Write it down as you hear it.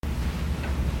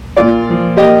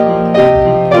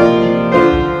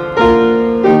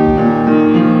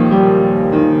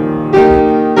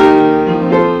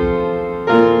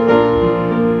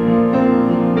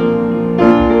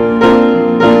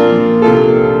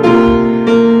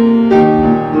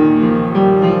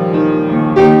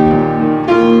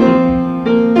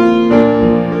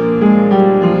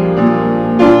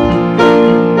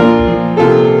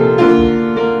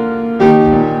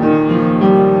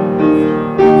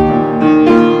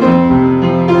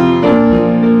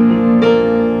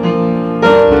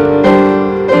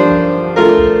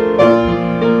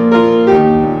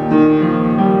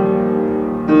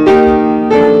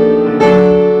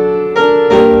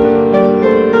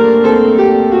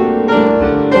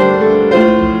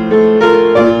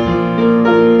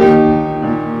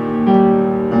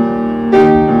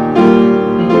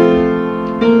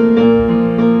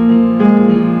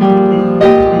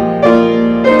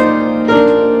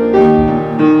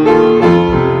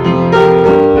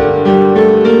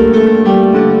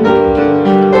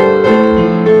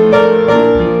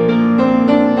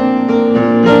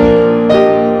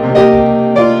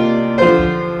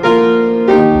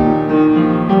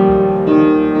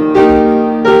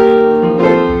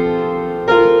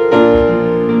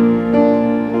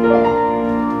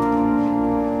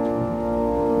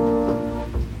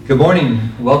Good morning.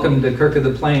 Welcome to Kirk of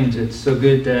the Plains. It's so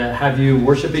good to have you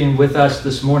worshiping with us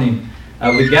this morning.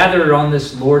 We gather on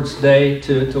this Lord's Day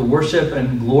to worship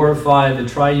and glorify the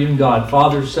triune God,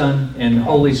 Father, Son, and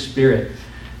Holy Spirit.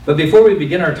 But before we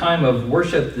begin our time of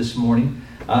worship this morning,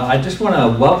 I just want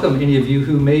to welcome any of you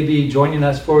who may be joining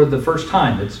us for the first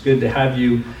time. It's good to have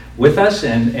you with us,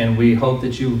 and we hope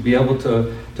that you'll be able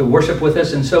to worship with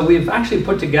us. And so we've actually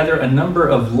put together a number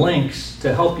of links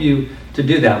to help you to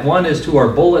do that. One is to our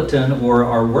bulletin or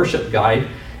our worship guide,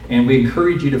 and we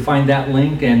encourage you to find that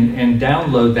link and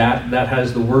download that. That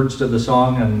has the words to the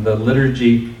song and the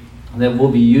liturgy that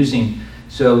we'll be using.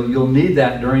 So you'll need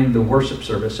that during the worship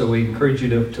service. So we encourage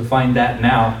you to find that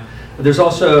now. There's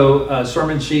also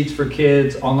sermon sheets for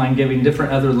kids, online giving,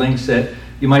 different other links that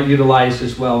you might utilize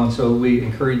as well. And so we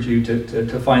encourage you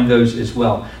to find those as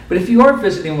well. But if you are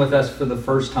visiting with us for the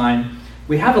first time,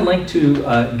 we have a link to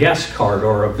a guest card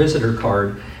or a visitor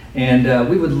card. And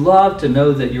we would love to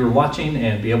know that you're watching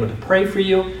and be able to pray for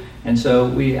you. And so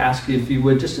we ask you if you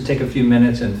would just to take a few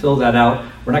minutes and fill that out.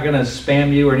 We're not going to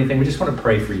spam you or anything. We just want to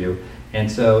pray for you.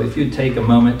 And so if you'd take a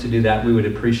moment to do that, we would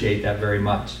appreciate that very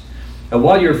much.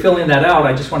 While you're filling that out,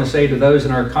 I just want to say to those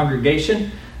in our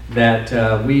congregation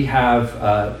that we have,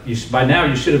 by now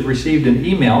you should have received an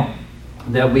email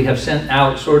that we have sent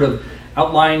out sort of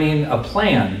outlining a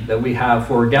plan that we have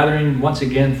for gathering once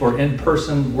again for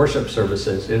in-person worship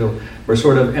services. We're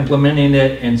sort of implementing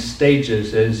it in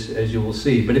stages as you will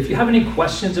see. But if you have any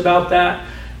questions about that,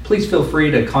 please feel free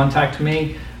to contact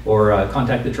me or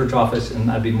contact the church office,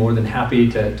 and I'd be more than happy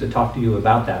to talk to you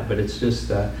about that. But it's just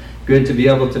good to be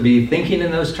able to be thinking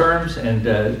in those terms and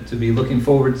to be looking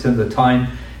forward to the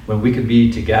time when we could be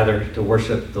together to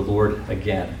worship the Lord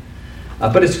again.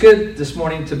 But it's good this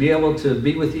morning to be able to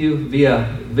be with you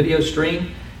via video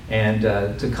stream and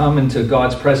to come into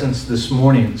God's presence this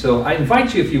morning. So I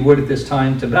invite you, if you would, at this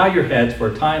time to bow your heads for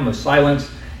a time of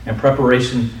silence and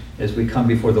preparation as we come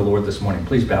before the Lord this morning.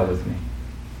 Please bow with me.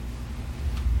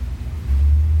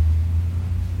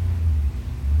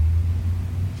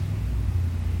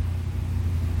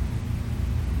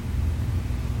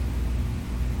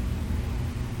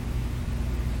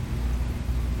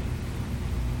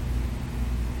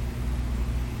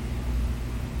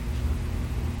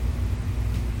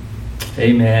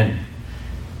 Amen.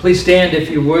 Please stand, if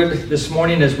you would, this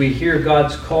morning as we hear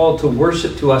God's call to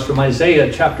worship to us from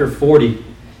Isaiah chapter 40.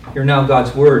 Hear now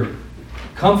God's word.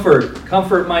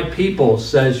 Comfort my people,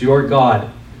 says your God.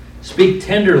 Speak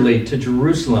tenderly to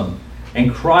Jerusalem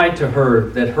and cry to her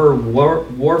that her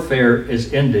warfare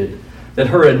is ended, that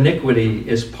her iniquity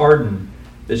is pardoned,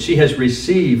 that she has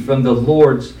received from the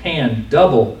Lord's hand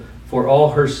double for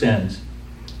all her sins.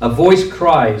 A voice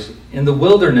cries, in the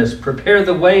wilderness, prepare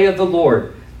the way of the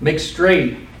Lord. Make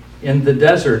straight in the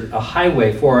desert a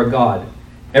highway for our God.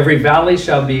 Every valley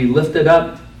shall be lifted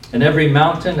up, and every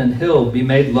mountain and hill be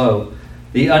made low.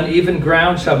 The uneven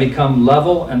ground shall become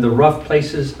level, and the rough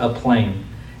places a plain.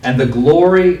 And the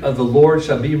glory of the Lord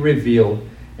shall be revealed,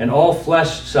 and all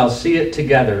flesh shall see it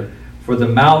together, for the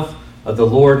mouth of the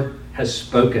Lord has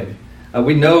spoken.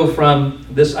 We know from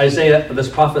this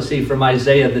prophecy from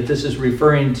Isaiah, that this is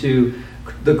referring to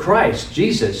the Christ,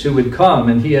 Jesus, who would come,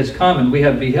 and he has come, and we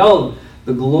have beheld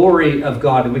the glory of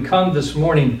God, and we come this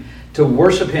morning to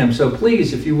worship him. So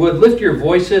please, if you would, lift your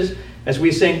voices as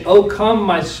we sing, "O come,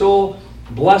 my soul,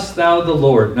 Bless Thou the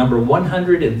Lord, number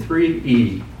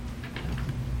 103E.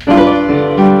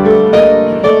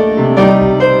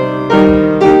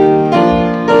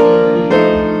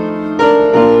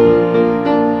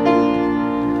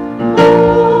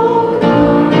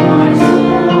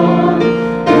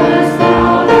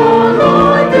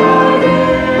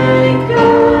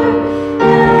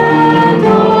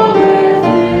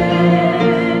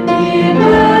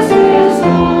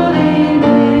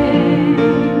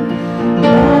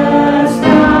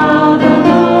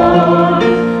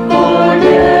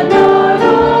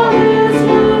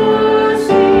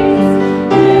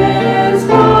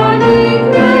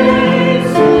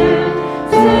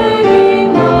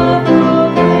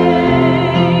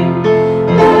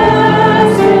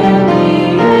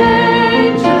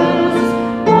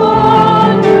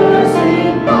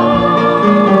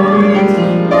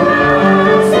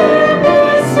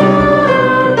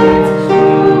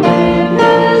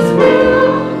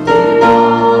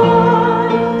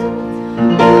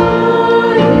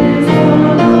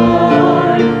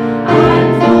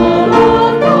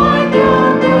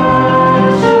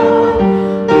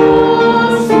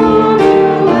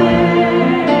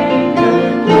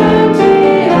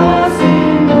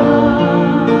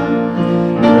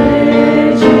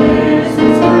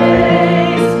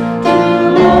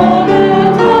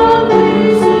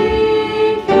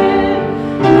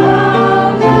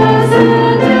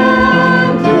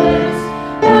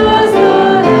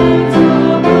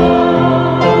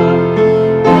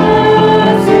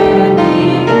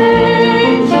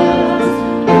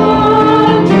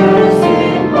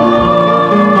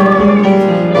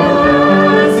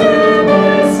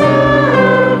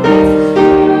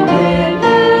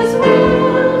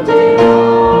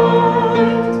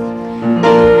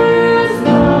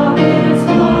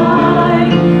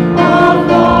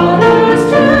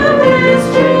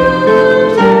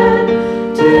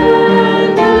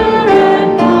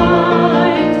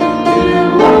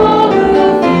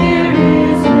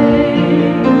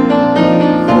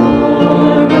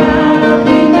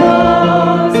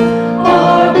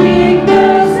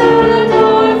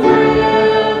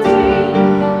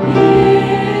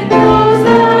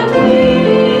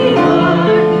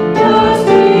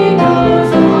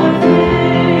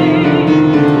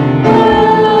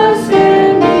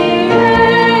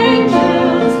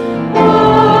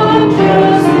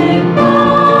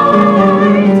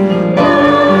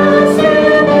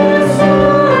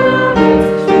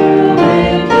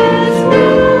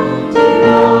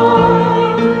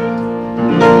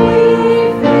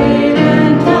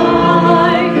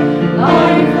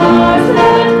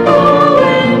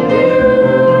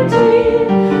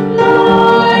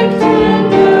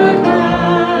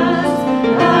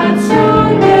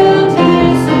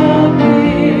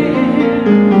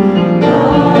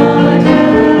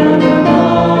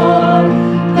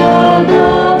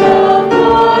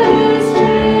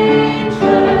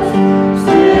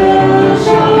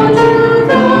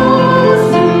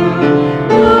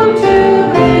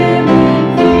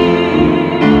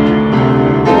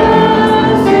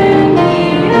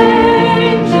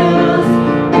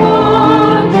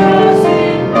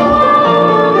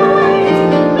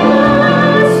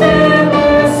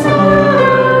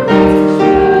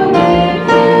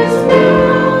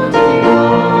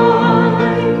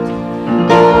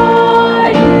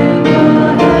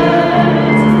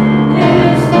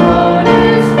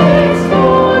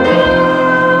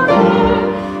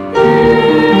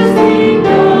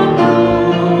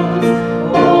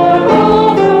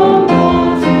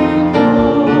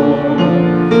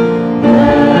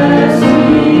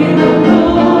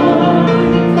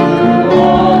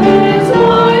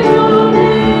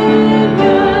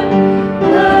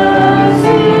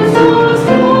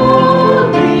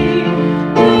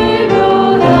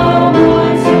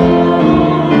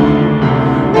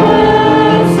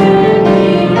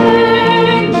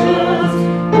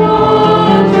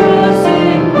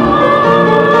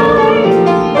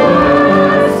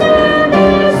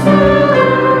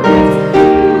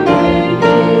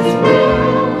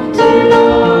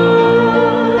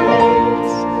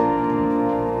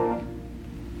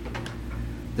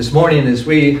 This morning, as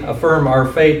we affirm our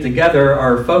faith together,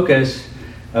 our focus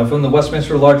from the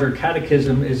Westminster Larger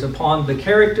Catechism is upon the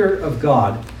character of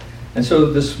God. And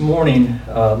so this morning,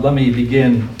 let me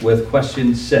begin with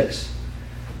question 6.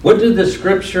 What do the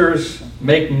Scriptures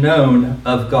make known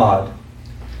of God?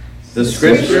 The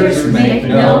Scriptures make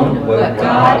known what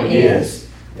God is,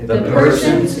 the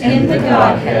persons in the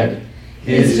Godhead,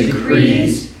 His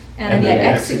decrees, and the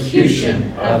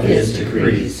execution of His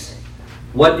decrees.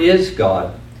 What is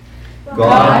God?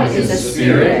 God is a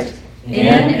spirit, in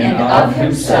and of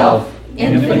Himself,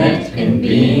 infinite in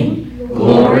being,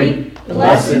 glory,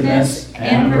 blessedness,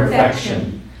 and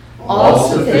perfection,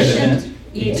 all-sufficient,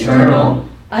 eternal,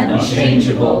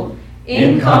 unchangeable,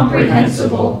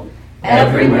 incomprehensible,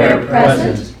 everywhere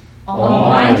present,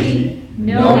 almighty,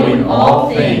 knowing all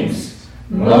things,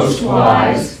 most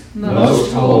wise,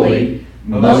 most holy,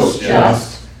 most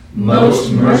just,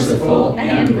 most merciful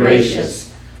and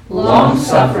gracious,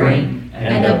 long-suffering,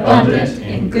 and abundant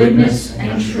in goodness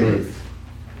and truth.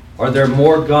 Are there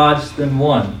more gods than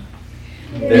one?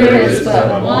 There is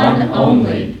but one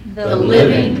only, the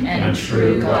living and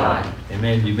true God.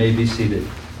 Amen. You may be seated.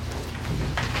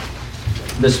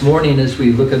 This morning, as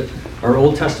we look at our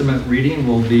Old Testament reading,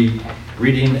 we'll be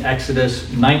reading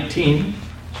Exodus 19.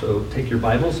 So take your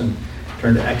Bibles and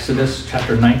turn to Exodus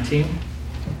chapter 19.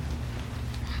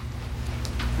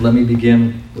 Let me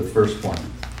begin with verse 1.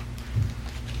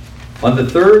 On the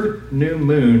third new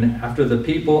moon, after the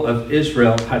people of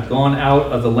Israel had gone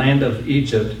out of the land of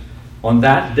Egypt, on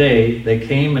that day they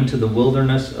came into the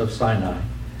wilderness of Sinai.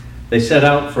 They set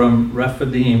out from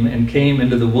Rephidim and came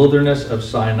into the wilderness of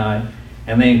Sinai,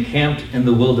 and they encamped in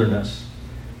the wilderness.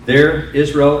 There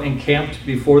Israel encamped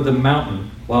before the mountain,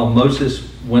 while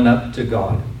Moses went up to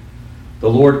God. The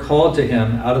Lord called to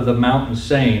him out of the mountain,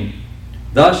 saying,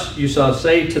 "Thus you shall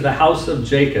say to the house of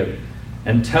Jacob,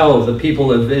 and tell the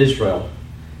people of Israel,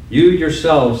 you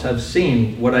yourselves have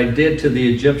seen what I did to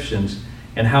the Egyptians,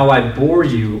 and how I bore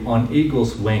you on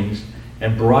eagle's wings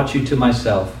and brought you to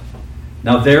myself.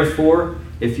 Now therefore,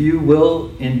 if you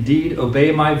will indeed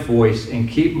obey my voice and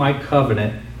keep my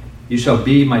covenant, you shall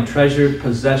be my treasured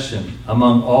possession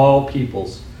among all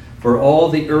peoples, for all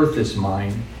the earth is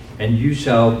mine, and you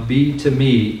shall be to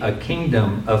me a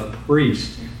kingdom of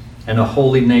priests and a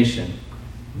holy nation.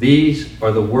 These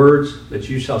are the words that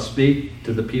you shall speak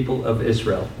to the people of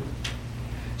Israel."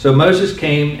 So Moses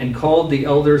came and called the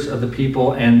elders of the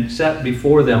people and set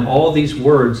before them all these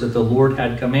words that the Lord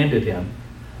had commanded him.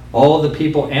 All the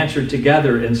people answered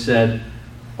together and said,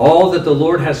 "All that the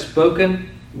Lord has spoken,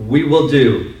 we will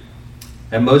do."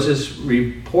 And Moses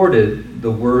reported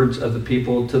the words of the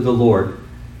people to the Lord.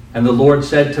 And the Lord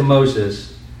said to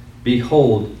Moses,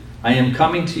 "Behold, I am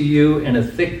coming to you in a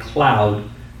thick cloud,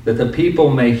 that the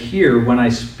people may hear when I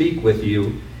speak with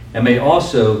you, and may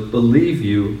also believe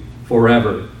you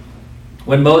forever."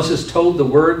 When Moses told the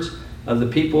words of the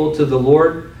people to the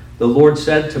Lord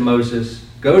said to Moses,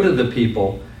 "Go to the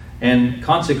people and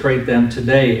consecrate them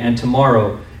today and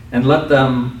tomorrow, and let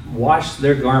them wash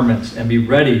their garments and be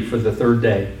ready for the third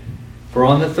day. For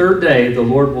on the third day the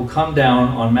Lord will come down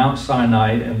on Mount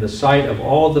Sinai in the sight of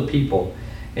all the people,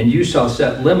 and you shall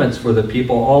set limits for the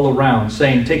people all around,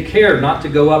 saying, 'Take care not to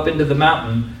go up into the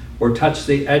mountain or touch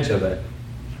the edge of it.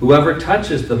 Whoever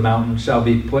touches the mountain shall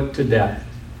be put to death.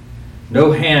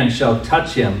 No hand shall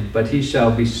touch him, but he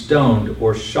shall be stoned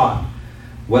or shot.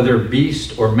 Whether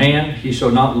beast or man, he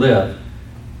shall not live.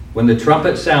 When the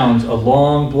trumpet sounds a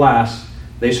long blast,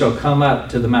 they shall come up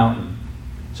to the mountain.'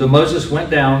 So Moses went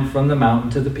down from the mountain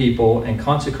to the people and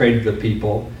consecrated the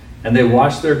people, and they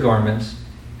washed their garments.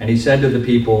 And he said to the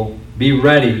people, 'Be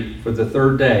ready for the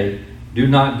third day. Do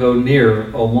not go near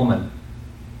a woman.'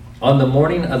 On the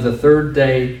morning of the third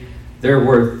day, there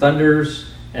were thunders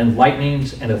and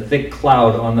lightnings and a thick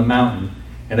cloud on the mountain,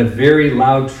 and a very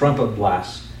loud trumpet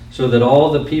blast, so that all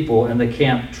the people in the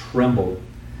camp trembled.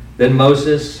 Then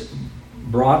Moses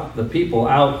brought the people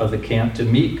out of the camp to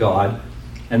meet God,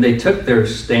 and they took their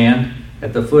stand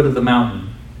at the foot of the mountain.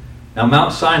 Now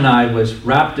Mount Sinai was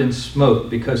wrapped in smoke,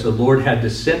 because the Lord had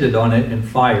descended on it in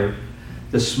fire.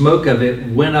 The smoke of it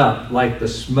went up like the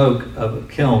smoke of a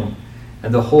kiln,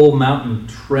 and the whole mountain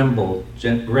trembled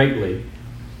greatly.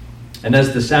 And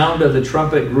as the sound of the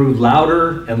trumpet grew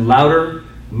louder and louder,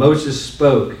 Moses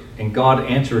spoke, and God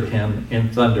answered him in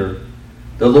thunder.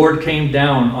 The Lord came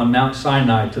down on Mount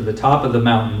Sinai to the top of the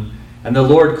mountain, and the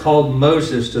Lord called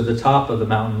Moses to the top of the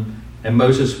mountain, and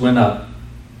Moses went up.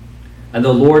 And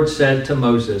the Lord said to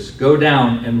Moses, "Go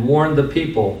down and warn the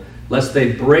people, lest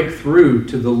they break through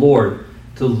to the Lord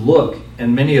to look,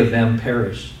 and many of them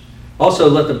perish. Also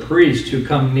let the priests who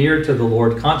come near to the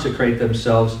Lord consecrate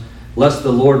themselves, lest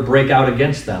the Lord break out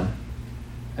against them."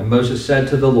 And Moses said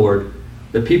to the Lord,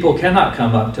 "The people cannot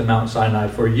come up to Mount Sinai,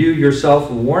 for you yourself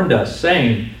warned us,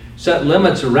 saying, 'Set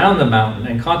limits around the mountain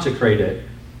and consecrate it.'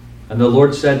 And the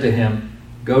Lord said to him,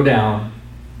 'Go down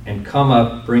and come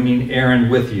up, bringing Aaron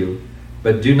with you.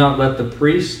 But do not let the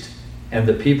priest and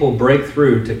the people break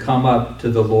through to come up to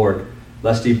the Lord,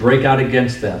 lest he break out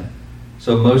against them."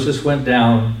 So Moses went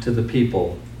down to the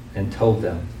people and told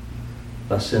them.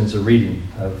 Thus ends the reading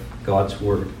of God's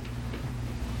word.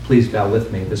 Please bow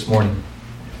with me this morning.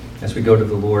 as we go to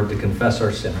the Lord to confess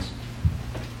our sins.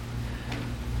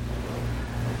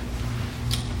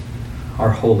 Our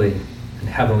holy and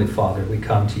heavenly Father, we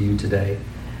come to you today,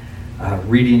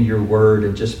 reading your word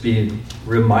and just being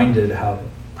reminded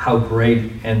how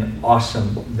great and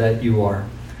awesome that you are.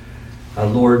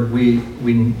 Lord, we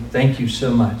thank you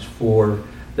so much for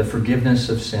the forgiveness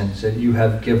of sins that you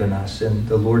have given us in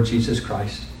the Lord Jesus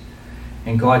Christ.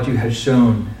 And God, you have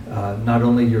shown not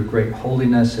only your great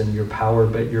holiness and your power,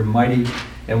 but your mighty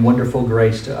and wonderful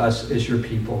grace to us as your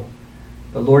people.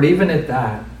 But Lord, even at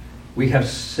that, we have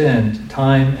sinned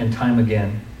time and time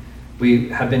again. We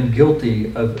have been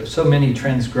guilty of so many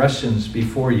transgressions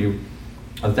before you,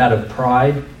 of that of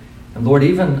pride, and Lord,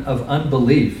 even of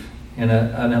unbelief and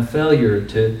a failure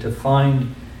to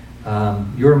find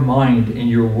your mind in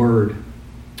your word,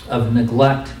 of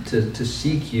neglect to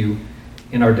seek you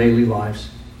in our daily lives.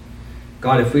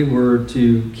 God, if we were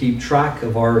to keep track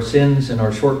of our sins and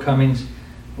our shortcomings,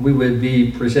 we would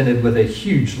be presented with a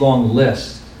huge long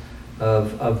list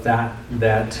of that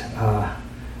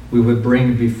we would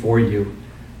bring before you.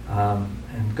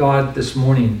 And God, this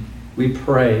morning, we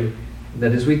pray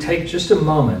that as we take just a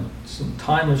moment, some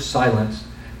time of silence,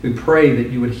 we pray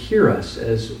that you would hear us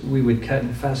as we would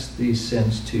confess these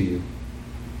sins to you.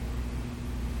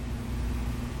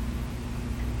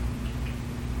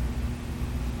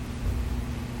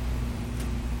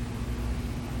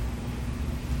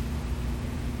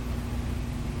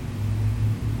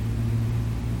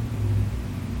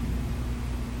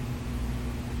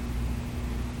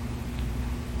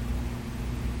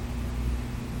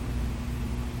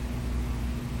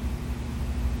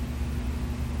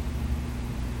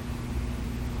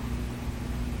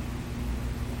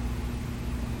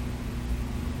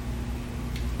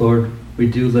 Lord, we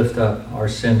do lift up our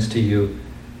sins to you,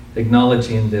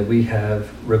 acknowledging that we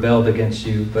have rebelled against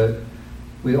you, but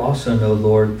we also know,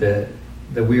 Lord, that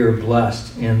we are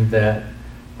blessed in that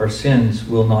our sins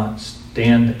will not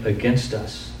stand against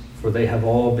us, for they have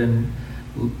all been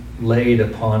laid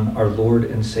upon our Lord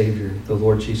and Savior, the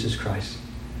Lord Jesus Christ.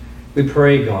 We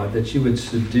pray, God, that you would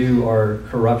subdue our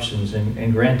corruptions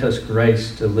and grant us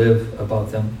grace to live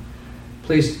above them.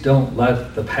 Please don't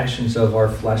let the passions of our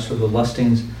flesh or the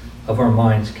lustings of our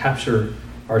minds capture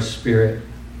our spirit.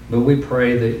 But we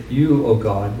pray that you, O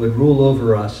God, would rule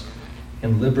over us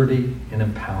in liberty and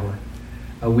in power.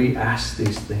 We ask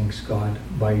these things, God,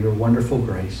 by your wonderful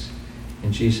grace.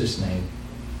 In Jesus' name,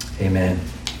 amen.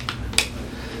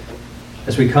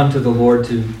 As we come to the Lord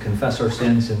to confess our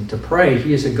sins and to pray,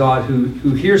 he is a God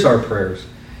who hears our prayers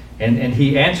and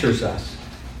he answers us.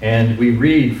 And we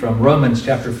read from Romans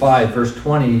chapter 5, verse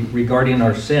 20, regarding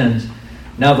our sins.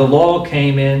 Now the law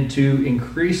came in to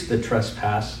increase the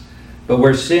trespass, but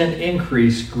where sin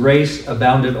increased, grace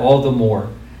abounded all the more,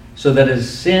 so that as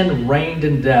sin reigned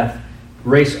in death,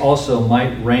 grace also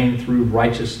might reign through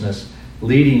righteousness,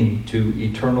 leading to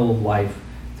eternal life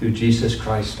through Jesus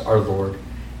Christ our Lord.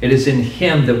 It is in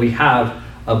him that we have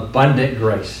abundant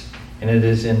grace, and it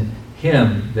is in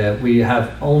him that we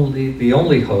have the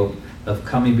only hope of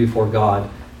coming before God,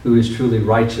 who is truly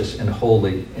righteous and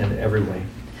holy in every way.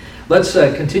 Let's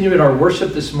continue in our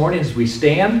worship this morning as we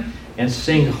stand and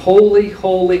sing Holy,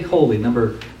 Holy, Holy,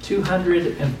 number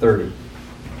 230.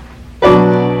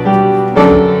 Holy,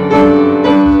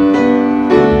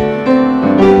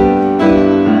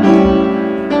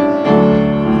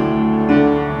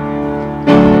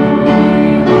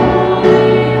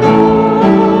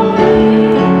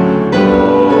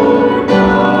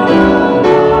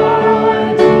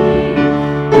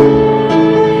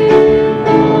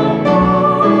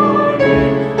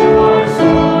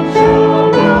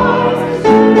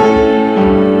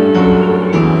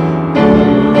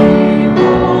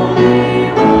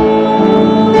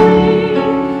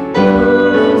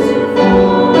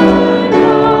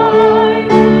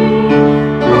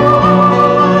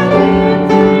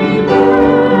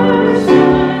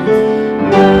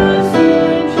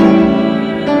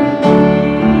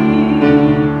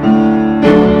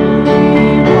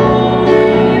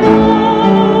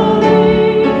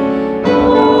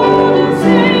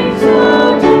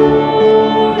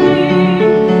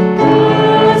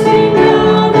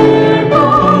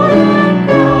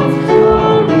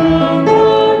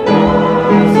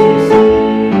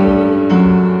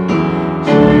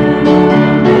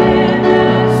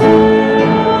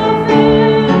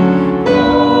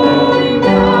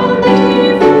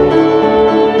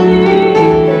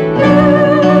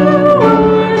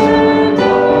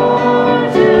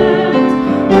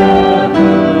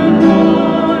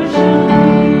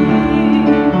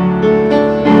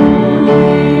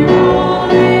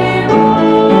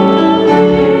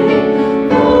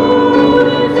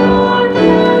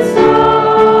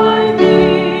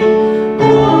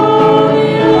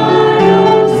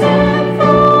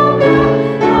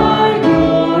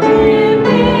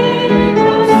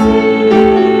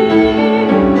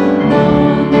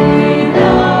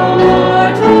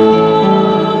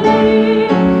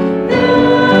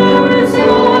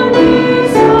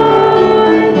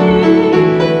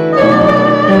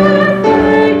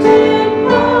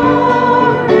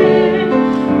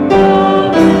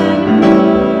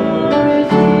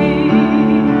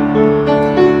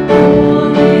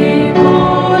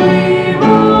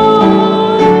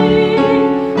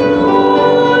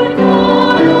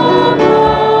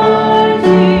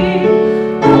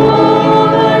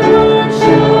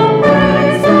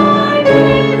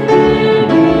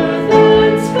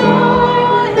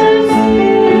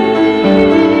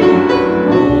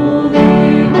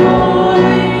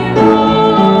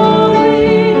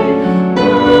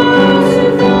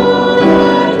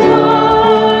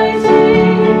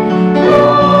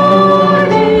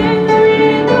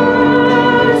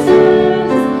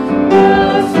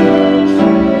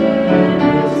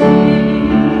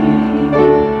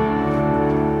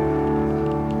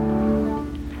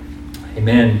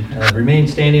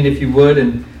 standing if you would,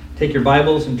 and take your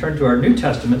Bibles and turn to our New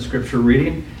Testament scripture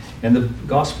reading in the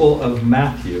Gospel of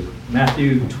Matthew,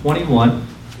 Matthew 21.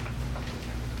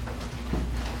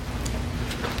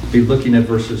 We'll be looking at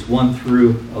verses 1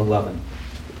 through 11.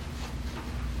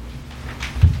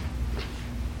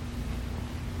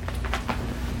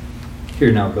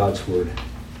 Hear now God's word.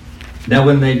 Now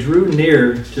when they drew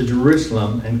near to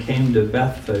Jerusalem and came to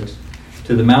Bethphage,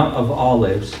 to the Mount of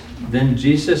Olives, then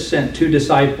Jesus sent 2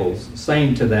 disciples,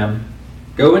 saying to them,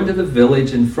 Go into the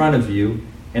village in front of you,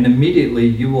 and immediately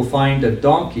you will find a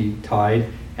donkey tied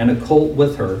and a colt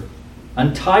with her.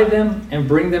 Untie them and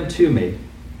bring them to me.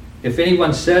 If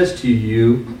anyone says to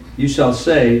you, you shall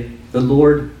say, The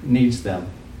Lord needs them,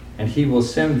 and he will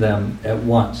send them at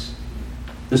once.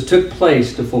 This took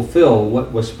place to fulfill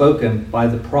what was spoken by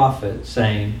the prophet,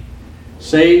 saying,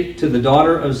 Say to the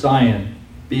daughter of Zion,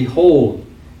 Behold,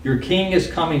 your king is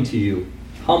coming to you,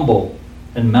 humble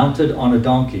and mounted on a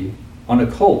donkey, on a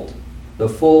colt, the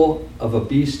foal of a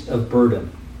beast of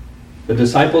burden. The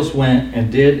disciples went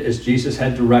and did as Jesus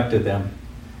had directed them.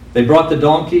 They brought the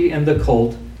donkey and the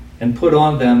colt and put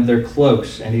on them their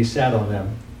cloaks, and he sat on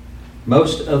them.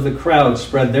 Most of the crowd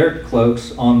spread their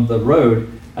cloaks on the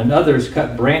road, and others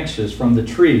cut branches from the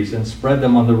trees and spread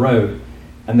them on the road.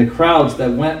 And the crowds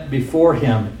that went before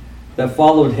him, that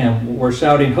followed him, were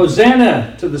shouting,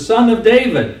 Hosanna to the Son of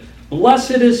David!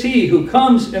 Blessed is he who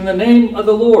comes in the name of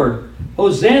the Lord!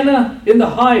 Hosanna in the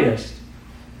highest!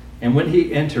 And when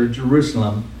he entered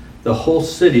Jerusalem, the whole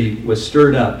city was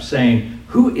stirred up, saying,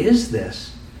 Who is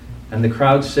this? And the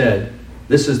crowd said,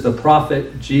 This is the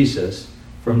prophet Jesus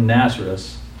from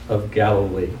Nazareth of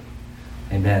Galilee.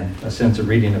 Amen. A sense of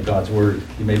reading of God's word.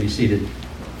 You may be seated.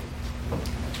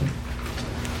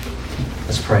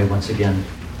 Let's pray once again.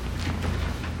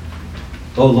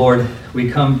 Oh Lord, we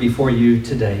come before you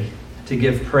today to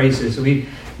give praises. We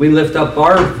lift up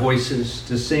our voices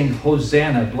to sing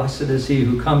Hosanna. Blessed is he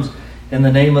who comes in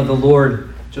the name of the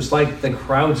Lord, just like the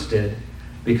crowds did,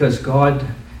 because God,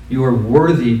 you are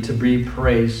worthy to be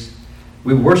praised.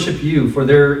 We worship you, for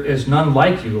there is none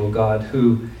like you, O God,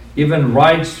 who even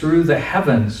rides through the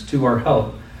heavens to our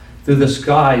help, through the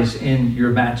skies in your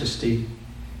majesty.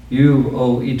 You,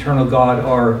 O eternal God,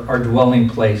 are our dwelling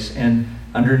place, and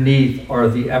underneath are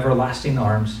the everlasting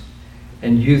arms.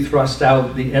 And you thrust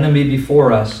out the enemy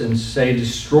before us and say,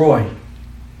 Destroy.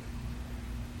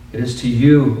 It is to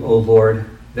you, O Lord,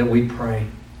 that we pray.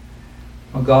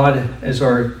 O God, as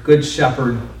our good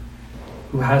shepherd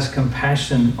who has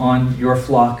compassion on your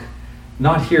flock,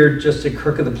 not here just at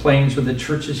Kirk of the Plains or the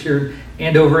churches here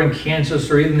and over in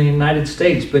Kansas or even the United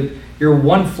States, but your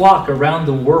one flock around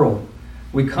the world.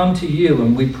 We come to you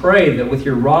and we pray that with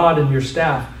your rod and your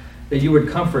staff, that you would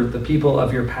comfort the people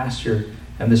of your pasture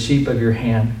and the sheep of your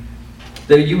hand.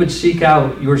 That you would seek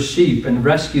out your sheep and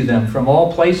rescue them from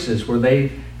all places where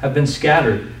they have been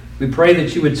scattered. We pray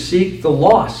that you would seek the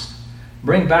lost.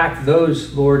 Bring back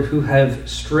those, Lord, who have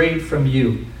strayed from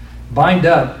you. Bind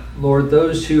up, Lord,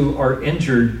 those who are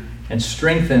injured, and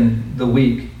strengthen the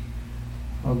weak.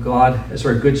 Oh God, as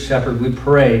our good shepherd, we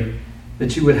pray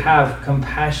that you would have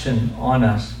compassion on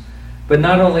us. But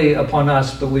not only upon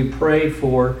us, but we pray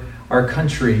for our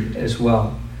country as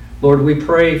well. Lord, we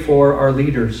pray for our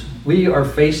leaders. We are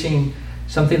facing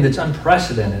something that's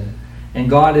unprecedented. And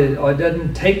God, it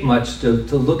doesn't take much to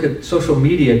look at social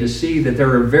media to see that there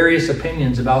are various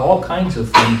opinions about all kinds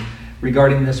of things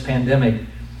regarding this pandemic.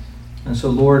 And so,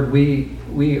 Lord,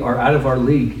 we are out of our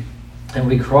league. And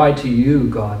we cry to you,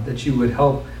 God, that you would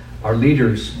help our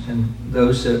leaders and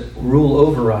those that rule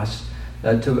over us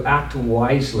to act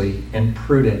wisely and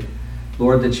prudent.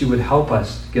 Lord, that you would help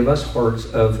us, give us hearts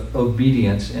of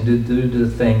obedience and to do the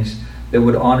things that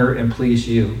would honor and please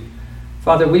you.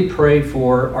 Father, we pray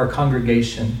for our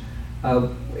congregation.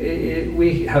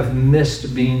 We have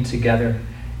missed being together.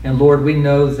 And Lord, we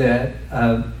know that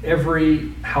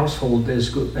every household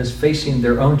is facing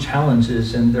their own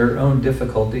challenges and their own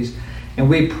difficulties. And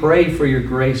we pray for your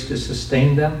grace to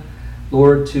sustain them,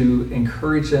 Lord, to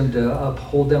encourage them, to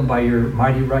uphold them by your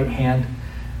mighty right hand.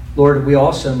 Lord, we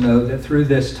also know that through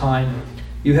this time,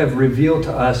 you have revealed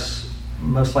to us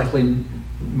most likely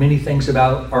many things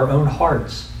about our own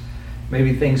hearts.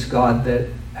 Maybe things, God, that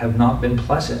have not been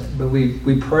pleasant. But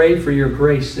we pray for your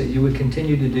grace that you would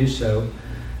continue to do so,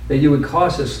 that you would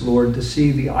cause us, Lord, to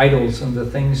see the idols and the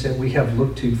things that we have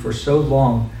looked to for so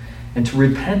long and to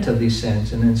repent of these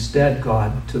sins, and instead,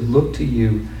 God, to look to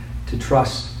you, to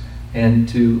trust and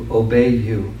to obey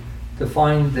you, to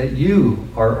find that you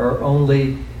are our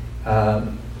only,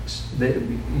 that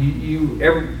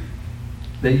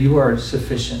you are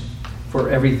sufficient for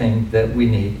everything that we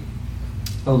need.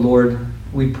 Oh Lord,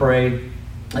 we pray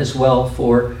as well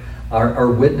for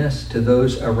our witness to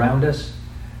those around us.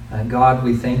 God,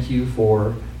 we thank you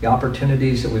for the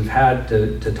opportunities that we've had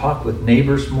to talk with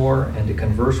neighbors more and to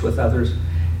converse with others.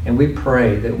 And we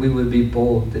pray that we would be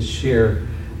bold to share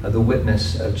the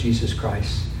witness of Jesus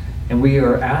Christ. And we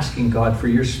are asking, God, for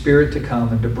your Spirit to come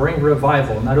and to bring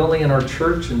revival, not only in our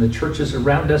church and the churches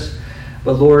around us,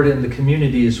 but Lord, in the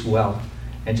community as well.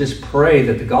 And just pray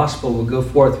that the gospel will go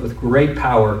forth with great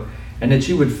power, and that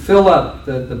you would fill up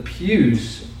the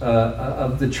pews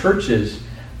of the churches,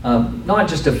 not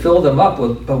just to fill them up,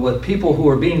 but with people who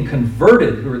are being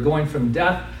converted, who are going from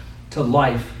death to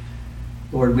life.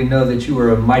 Lord, we know that you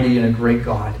are a mighty and a great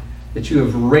God, that you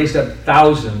have raised up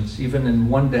thousands even in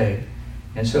one day.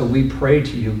 And so we pray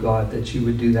to you, God, that you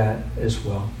would do that as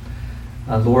well.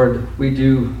 Lord, we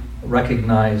do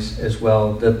recognize as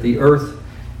well that the earth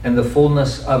and the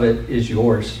fullness of it is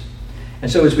yours. And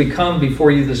so as we come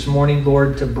before you this morning,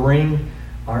 Lord, to bring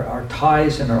our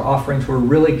tithes and our offerings, we're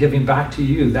really giving back to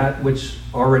you that which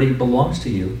already belongs to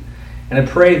you. And I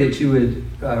pray that you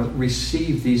would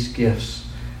receive these gifts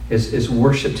as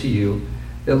worship to you.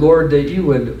 That, Lord, that you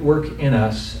would work in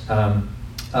us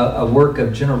a work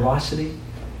of generosity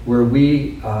where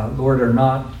we, Lord,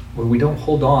 where we don't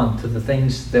hold on to the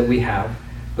things that we have,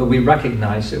 but we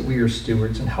recognize that we are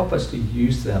stewards, and help us to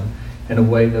use them in a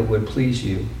way that would please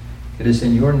you. It is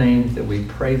in your name that we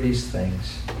pray these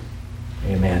things.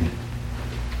 Amen.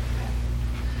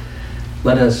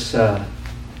 Let us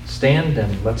stand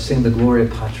and let's sing the Gloria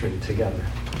Patri together.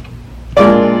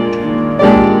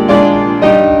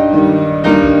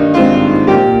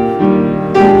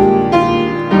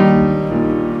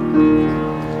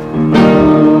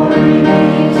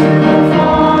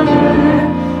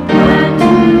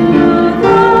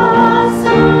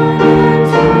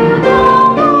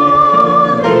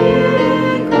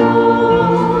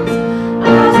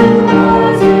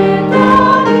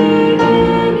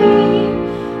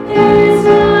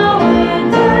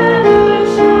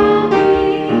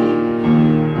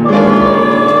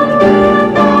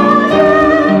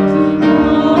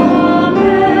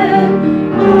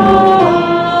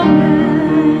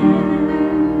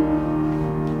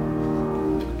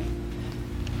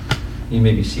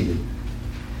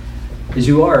 As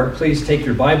you are, please take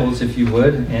your Bibles, if you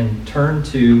would, and turn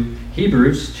to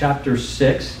Hebrews chapter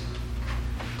 6.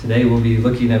 Today we'll be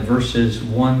looking at verses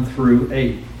 1 through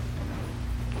 8.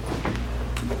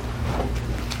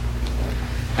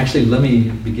 Actually, let me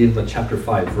begin with chapter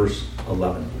 5, verse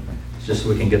 11, just so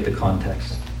we can get the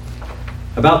context.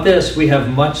 About this we have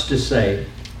much to say,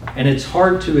 and it's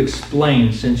hard to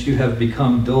explain since you have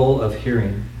become dull of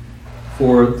hearing.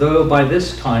 For though by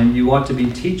this time you ought to be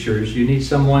teachers, you need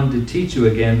someone to teach you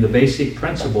again the basic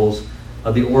principles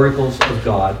of the oracles of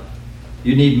God.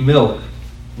 You need milk,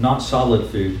 not solid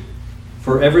food.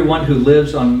 For everyone who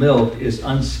lives on milk is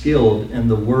unskilled in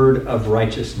the word of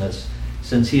righteousness,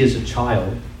 since he is a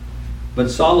child. But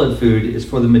solid food is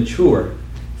for the mature,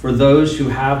 for those who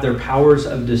have their powers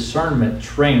of discernment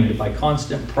trained by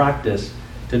constant practice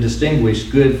to distinguish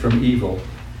good from evil.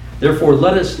 Therefore,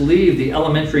 let us leave the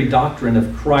elementary doctrine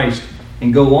of Christ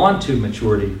and go on to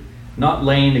maturity, not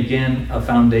laying again a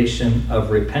foundation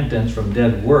of repentance from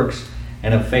dead works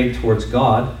and of faith towards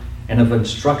God, and of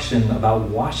instruction about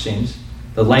washings,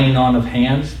 the laying on of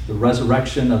hands, the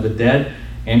resurrection of the dead,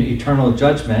 and eternal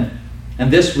judgment. And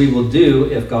this we will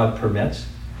do if God permits.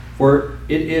 For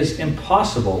it is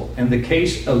impossible in the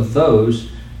case of those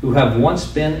who have once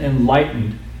been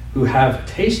enlightened, who have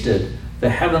tasted the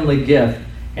heavenly gift,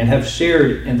 and have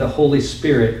shared in the Holy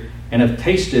Spirit, and have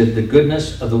tasted the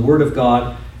goodness of the Word of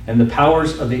God and the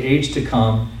powers of the age to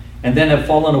come, and then have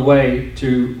fallen away,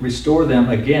 to restore them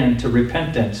again to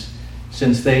repentance,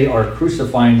 since they are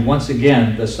crucifying once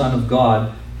again the Son of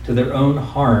God to their own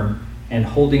harm, and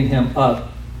holding him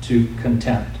up to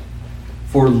contempt.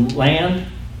 For land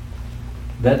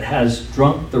that has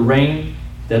drunk the rain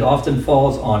that often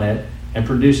falls on it, and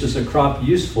produces a crop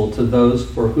useful to those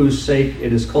for whose sake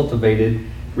it is cultivated,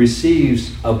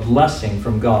 receives a blessing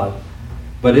from God.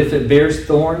 But if it bears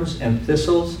thorns and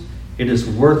thistles, it is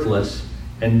worthless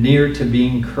and near to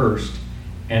being cursed,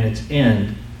 and its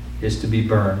end is to be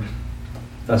burned.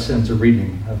 Thus ends a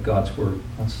reading of God's word.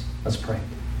 Let's pray.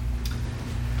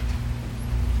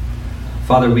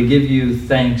 Father, we give you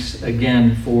thanks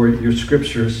again for your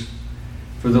scriptures,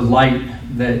 for the light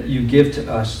that you give to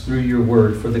us through your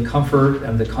word, for the comfort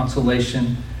and the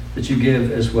consolation that you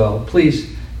give as well.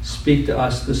 Please speak to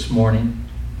us this morning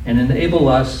and enable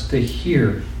us to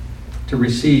hear, to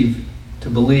receive, to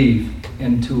believe,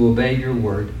 and to obey your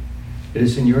word. It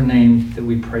is in your name that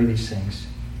we pray these things.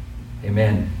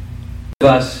 Amen.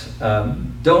 us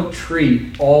don't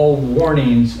treat all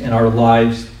warnings in our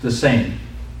lives the same.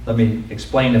 Let me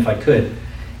explain if I could.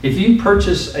 If you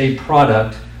purchase a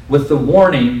product with the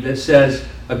warning that says,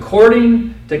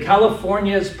 according to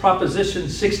California's Proposition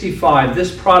 65,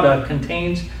 this product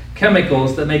contains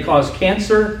chemicals that may cause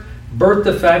cancer, birth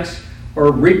defects,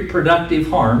 or reproductive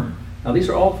harm. Now, these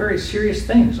are all very serious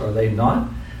things, are they not?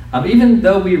 Even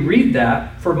though we read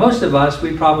that, for most of us,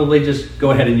 we probably just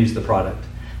go ahead and use the product.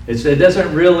 It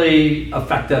doesn't really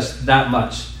affect us that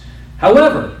much.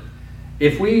 However,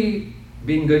 if we,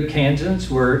 being good Kansans,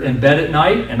 were in bed at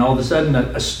night and all of a sudden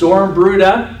a storm brewed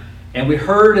up and we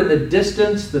heard in the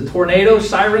distance the tornado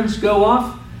sirens go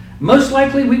off, most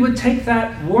likely we would take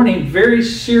that warning very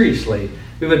seriously.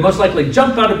 We would most likely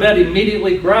jump out of bed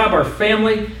immediately, grab our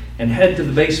family, and head to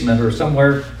the basement or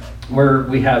somewhere where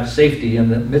we have safety in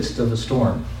the midst of a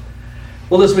storm.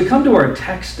 Well, as we come to our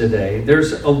text today,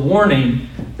 there's a warning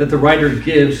that the writer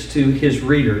gives to his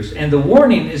readers. And the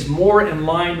warning is more in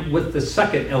line with the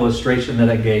second illustration that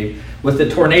I gave, with the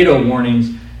tornado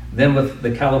warnings, than with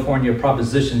the California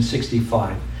Proposition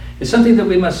 65. It's something that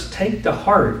we must take to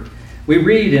heart. We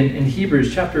read in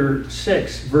Hebrews chapter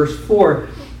 6, verse 4,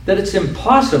 that it's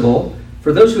impossible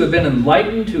for those who have been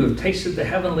enlightened, who have tasted the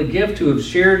heavenly gift, who have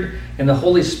shared in the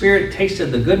Holy Spirit,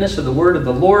 tasted the goodness of the word of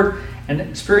the Lord, and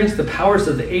experienced the powers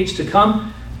of the age to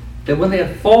come, that when they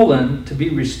have fallen, to be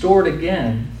restored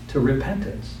again to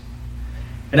repentance.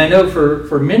 And I know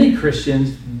for many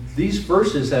Christians, these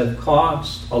verses have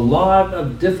caused a lot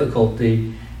of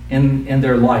difficulty in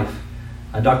their life.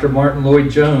 Dr. Martin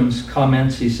Lloyd-Jones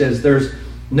comments, he says, there's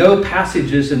no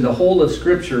passages in the whole of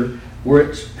Scripture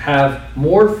which have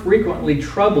more frequently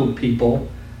troubled people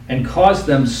and caused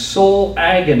them soul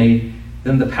agony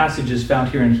than the passages found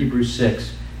here in Hebrews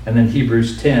 6 and then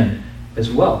Hebrews 10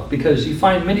 as well. Because you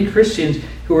find many Christians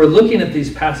who are looking at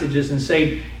these passages and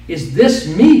saying, is this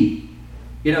me?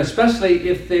 You know, especially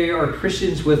if they are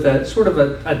Christians with a sort of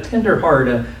a tender heart,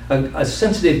 a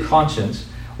sensitive conscience.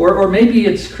 Or maybe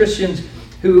it's Christians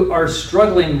who are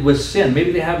struggling with sin.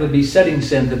 Maybe they have a besetting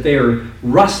sin that they are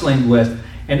wrestling with.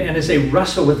 And as they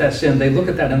wrestle with that sin, they look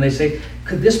at that and they say,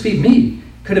 could this be me?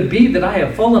 Could it be that I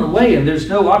have fallen away and there's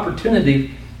no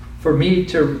opportunity for me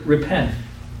to repent?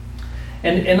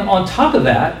 And on top of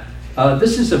that,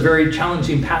 this is a very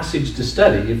challenging passage to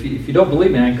study. If you don't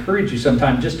believe me, I encourage you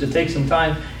sometime just to take some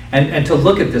time and to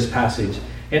look at this passage.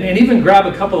 And even grab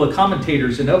a couple of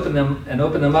commentators and open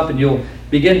them up, and you'll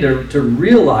begin to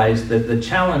realize that the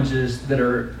challenges that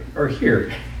are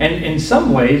here. And in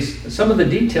some ways, some of the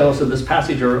details of this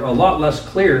passage are a lot less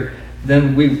clear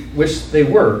than we wish they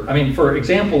were. I mean, for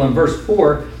example, in verse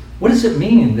 4, what does it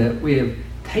mean that we have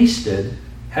tasted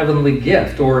heavenly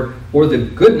gift, or the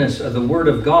goodness of the Word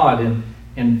of God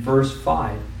in verse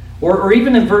 5? Or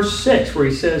even in verse 6, where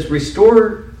he says,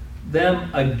 restore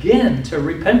them again to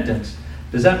repentance.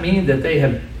 Does that mean that they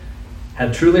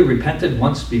had truly repented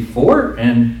once before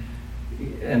and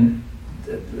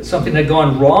something had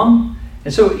gone wrong?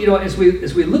 And so, you know, as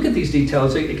we look at these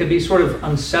details, it can be sort of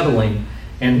unsettling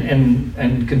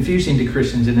and confusing to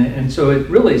Christians, and so it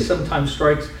really sometimes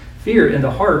strikes fear in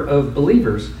the heart of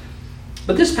believers.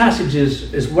 But this passage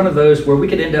is one of those where we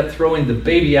could end up throwing the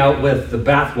baby out with the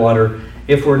bathwater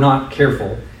if we're not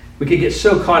careful. We could get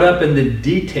so caught up in the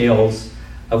details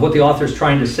of what the author's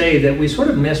trying to say that we sort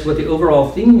of miss what the overall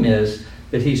theme is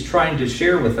that he's trying to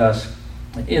share with us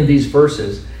in these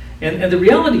verses. And the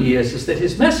reality is that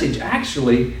his message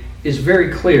actually is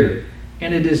very clear.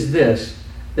 And it is this,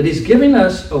 that he's giving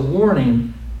us a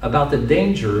warning about the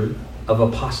danger of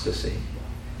apostasy.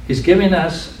 He's giving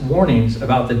us warnings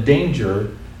about the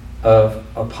danger of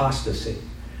apostasy.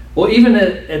 Well, even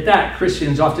at that,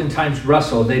 Christians oftentimes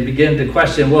wrestle. They begin to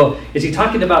question, well, is he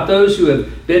talking about those who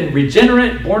have been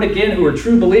regenerate, born again, who are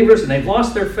true believers and they've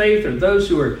lost their faith, or those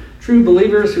who are true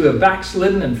believers who have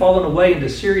backslidden and fallen away into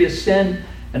serious sin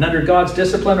and under God's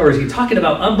discipline? Or is he talking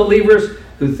about unbelievers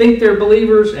who think they're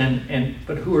believers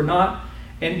but who are not?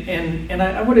 And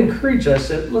I would encourage us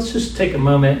that let's just take a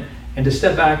moment and to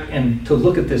step back and to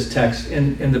look at this text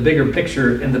in the bigger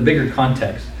picture, in the bigger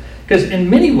context. Because in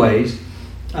many ways,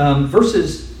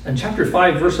 verses in chapter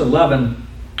 5, verse 11,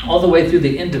 all the way through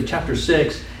the end of chapter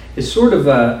 6, is sort of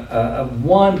a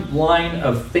one line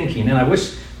of thinking. And I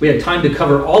wish we had time to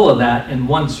cover all of that in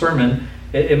one sermon.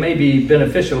 It may be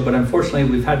beneficial, but unfortunately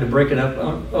we've had to break it up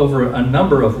over a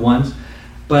number of ones.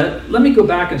 But let me go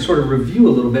back and sort of review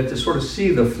a little bit to sort of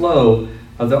see the flow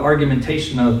of the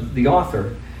argumentation of the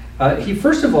author. He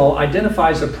first of all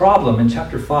identifies a problem in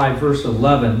chapter 5, verse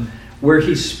 11, where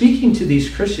he's speaking to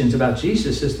these Christians about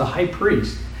Jesus as the high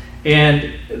priest.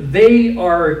 And they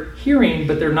are hearing,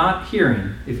 but they're not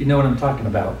hearing, if you know what I'm talking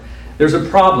about. There's a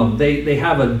problem. They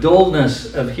have a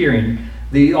dullness of hearing.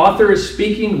 The author is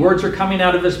speaking, words are coming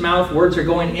out of his mouth, words are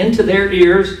going into their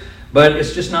ears, but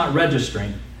it's just not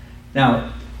registering.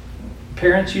 Now,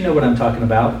 parents, you know what I'm talking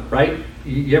about, right?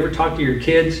 You ever talk to your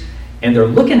kids and they're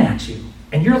looking at you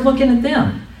and you're looking at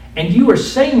them and you are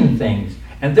saying things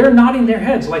and they're nodding their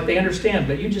heads like they understand,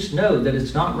 but you just know that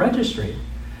it's not registering.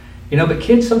 But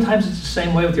kids, sometimes it's the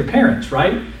same way with your parents,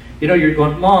 right? You're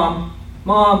going, Mom,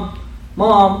 Mom,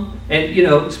 Mom, and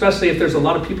especially if there's a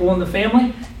lot of people in the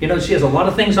family, she has a lot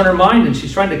of things on her mind and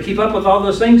she's trying to keep up with all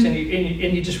those things, and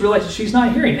you just realize that she's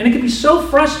not hearing. And it can be so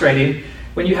frustrating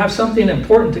when you have something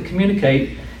important to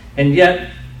communicate, and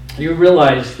yet you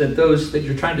realize that those that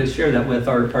you're trying to share that with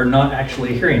are not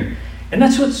actually hearing. And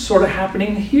that's what's sort of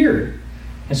happening here.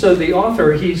 And so the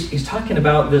author, he's talking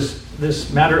about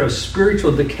this matter of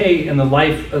spiritual decay in the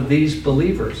life of these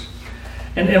believers.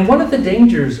 And one of the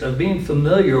dangers of being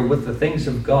familiar with the things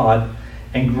of God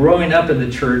and growing up in the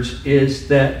church is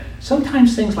that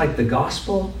sometimes things like the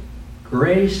gospel,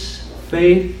 grace,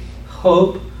 faith,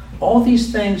 hope, all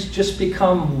these things just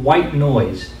become white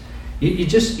noise.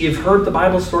 You've heard the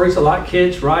Bible stories a lot,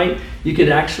 kids, right? You could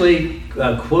actually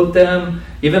quote them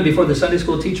even before the Sunday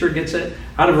school teacher gets it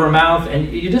out of her mouth,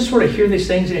 and you just sort of hear these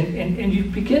things and you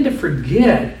begin to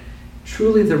forget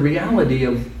truly the reality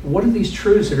of what are these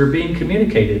truths that are being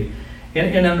communicated.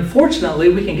 And unfortunately,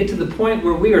 we can get to the point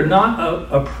where we are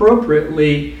not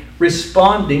appropriately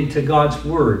responding to God's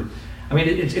word. I mean,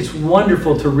 it's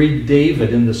wonderful to read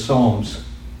David in the Psalms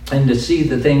and to see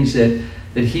the things that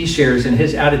he shares in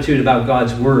his attitude about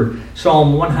God's word.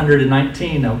 Psalm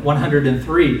 119,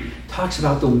 103 talks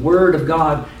about the word of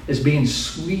God as being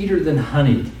sweeter than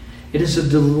honey. It is a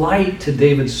delight to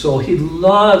David's soul. He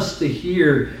loves to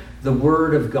hear the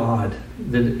word of God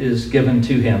that is given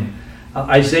to him.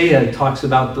 Isaiah talks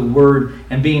about the word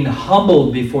and being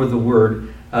humbled before the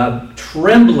word,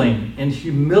 trembling in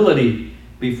humility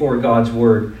before God's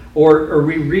word. Or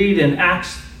we read in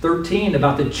Acts 13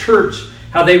 about the church,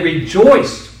 how they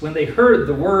rejoiced when they heard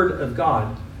the word of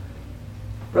God.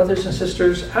 Brothers and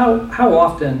sisters, how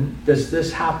often does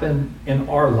this happen in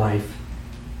our life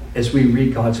as we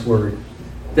read God's word?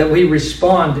 That we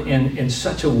respond in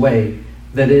such a way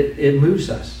that it moves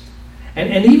us.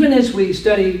 And even as we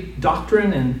study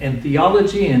doctrine and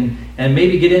theology and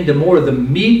maybe get into more of the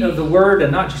meat of the word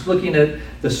and not just looking at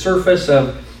the surface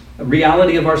of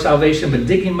reality of our salvation, but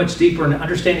digging much deeper and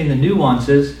understanding the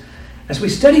nuances, as we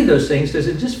study those things, does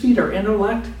it just feed our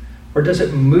intellect, or does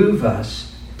it move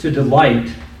us to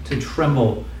delight, to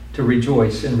tremble, to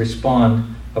rejoice, and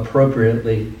respond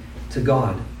appropriately to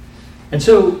God? And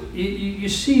so you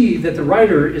see that the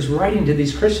writer is writing to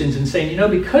these Christians and saying,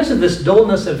 because of this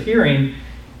dullness of hearing,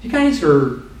 you guys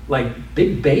are like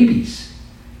big babies.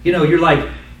 You're like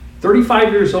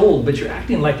 35 years old, but you're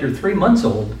acting like you're 3 months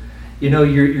old.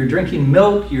 You're drinking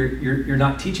milk. You're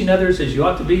not teaching others as you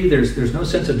ought to be. There's no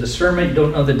sense of discernment. You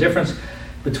don't know the difference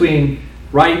between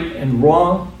right and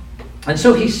wrong. And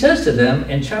so he says to them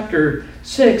in chapter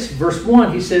 6, verse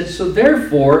 1, he says, "So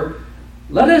therefore,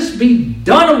 let us be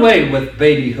done away with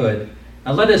babyhood,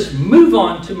 and let us move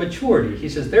on to maturity." He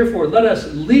says, "Therefore, let us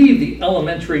leave the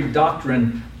elementary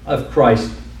doctrine of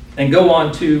Christ and go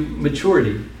on to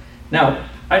maturity." Now,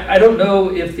 I don't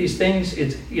know if these things,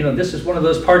 this is one of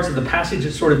those parts of the passage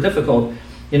that's sort of difficult,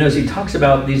 as he talks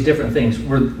about these different things.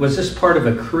 Was this part of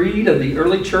a creed of the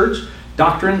early church?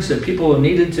 Doctrines that people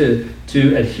needed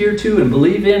to adhere to and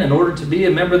believe in order to be a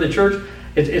member of the church?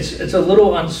 It's a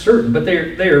little uncertain, but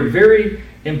they are very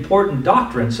important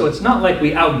doctrines. So it's not like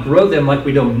we outgrow them, like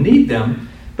we don't need them.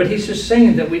 But he's just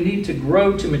saying that we need to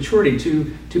grow to maturity,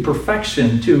 to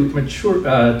perfection, to mature,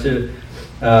 to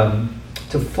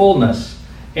fullness.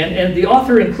 And the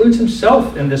author includes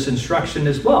himself in this instruction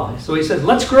as well. So he says,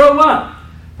 let's grow up.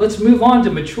 Let's move on to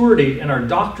maturity in our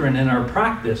doctrine and our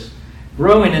practice,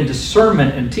 growing in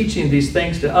discernment and teaching these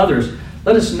things to others.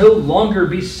 Let us no longer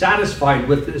be satisfied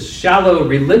with this shallow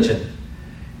religion.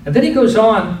 And then he goes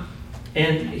on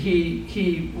and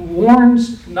he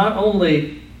warns not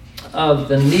only of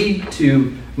the need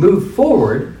to move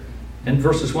forward in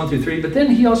verses 1 through 3, but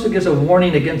then he also gives a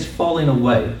warning against falling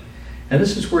away. And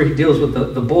this is where he deals with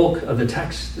the bulk of the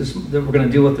text that we're going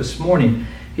to deal with this morning.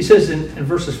 He says in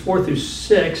verses 4 through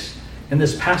 6, in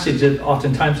this passage that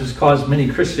oftentimes has caused many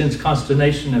Christians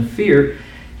consternation and fear,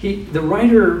 the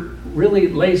writer really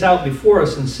lays out before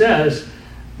us and says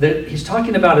that he's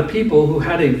talking about a people who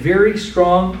had a very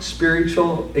strong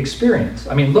spiritual experience.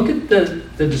 I mean, look at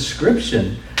the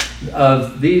description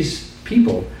of these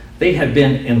people. They had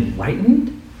been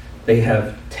enlightened. They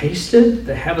have tasted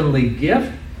the heavenly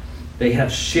gift. They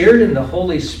have shared in the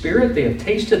Holy Spirit. They have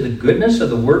tasted the goodness of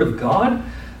the Word of God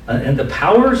and the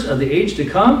powers of the age to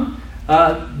come.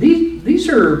 These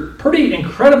are pretty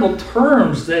incredible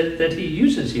terms that he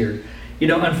uses here.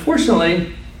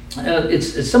 Unfortunately,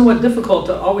 it's somewhat difficult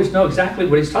to always know exactly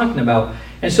what he's talking about.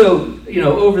 And so,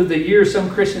 over the years, some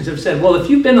Christians have said, well, if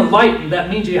you've been enlightened, that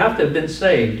means you have to have been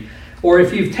saved. Or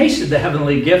if you've tasted the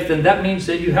heavenly gift, then that means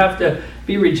that you have to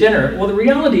be regenerate. Well, the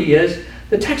reality is,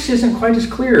 the text isn't quite as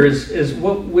clear as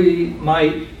what we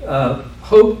might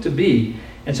hope to be.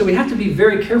 And so we have to be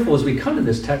very careful as we come to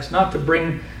this text not to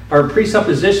bring our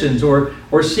presuppositions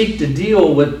or seek to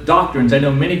deal with doctrines. I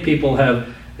know many people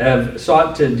have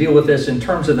sought to deal with this in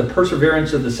terms of the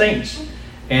perseverance of the saints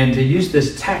and to use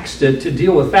this text to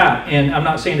deal with that. And I'm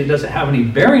not saying it doesn't have any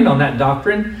bearing on that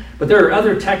doctrine, but there are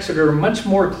other texts that are much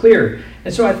more clear.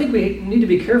 And so I think we need to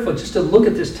be careful just to look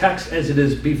at this text as it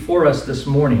is before us this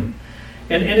morning.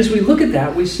 And as we look at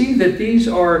that, we see that these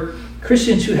are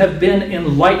Christians who have been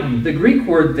enlightened. The Greek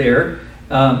word there,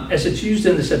 as it's used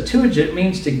in the Septuagint,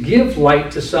 means to give light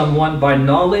to someone by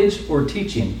knowledge or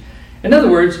teaching. In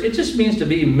other words, it just means to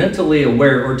be mentally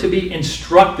aware or to be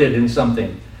instructed in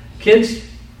something. Kids,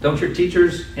 don't your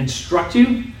teachers instruct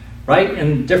you, right,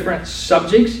 in different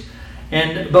subjects?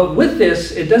 But with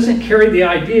this, it doesn't carry the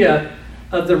idea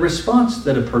of the response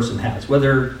that a person has,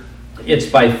 whether it's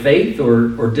by faith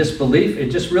or disbelief.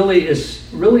 It just really is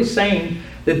really saying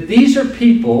that these are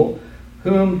people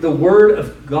whom the Word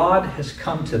of God has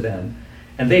come to them,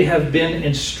 and they have been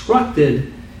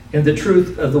instructed in the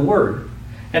truth of the Word.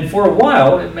 And for a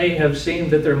while, it may have seemed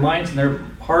that their minds and their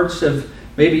hearts have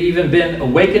maybe even been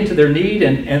awakened to their need,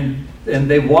 and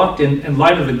they walked in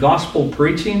light of the gospel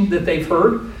preaching that they've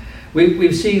heard.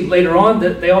 We see later on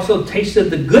that they also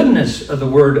tasted the goodness of the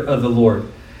Word of the Lord.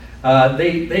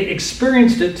 They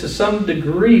experienced it to some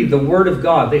degree, the Word of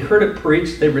God. They heard it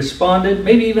preached, they responded,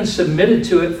 maybe even submitted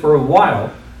to it for a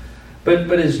while.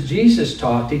 But as Jesus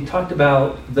talked, he talked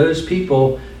about those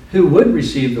people who would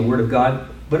receive the Word of God,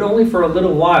 but only for a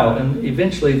little while, and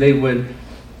eventually they would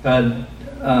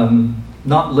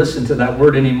not listen to that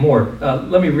Word anymore.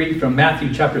 Let me read from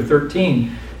Matthew chapter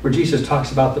 13, where Jesus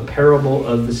talks about the parable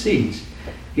of the seeds.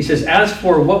 He says, "As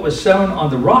for what was sown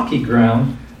on the rocky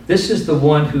ground, this is the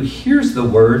one who hears the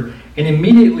word and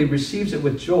immediately receives it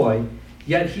with joy,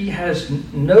 yet he has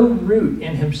no root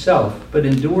in himself, but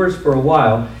endures for a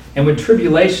while. And when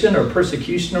tribulation or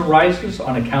persecution arises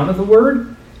on account of the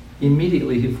word,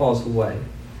 immediately he falls away."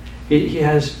 He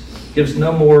gives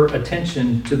no more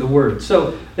attention to the word.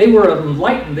 So they were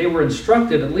enlightened, they were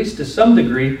instructed, at least to some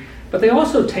degree, but they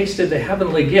also tasted the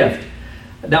heavenly gift.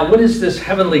 Now, what is this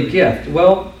heavenly gift?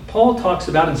 Well, Paul talks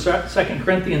about in 2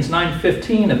 Corinthians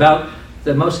 9:15 about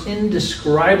the most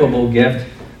indescribable gift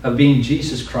of being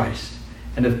Jesus Christ.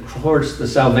 And of course, the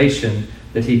salvation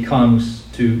that he comes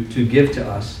to give to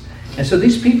us. And so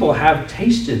these people have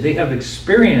tasted, they have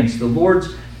experienced the Lord's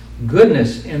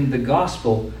goodness in the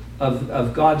gospel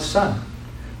of God's Son.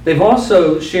 They've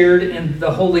also shared in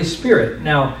the Holy Spirit.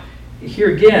 Now, here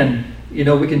again,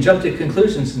 we can jump to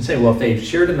conclusions and say, well, if they've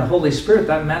shared in the Holy Spirit,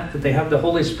 that meant that they have the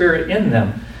Holy Spirit in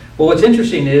them. Well, what's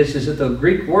interesting is that the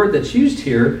Greek word that's used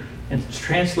here, and it's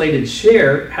translated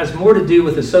share, has more to do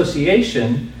with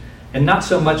association and not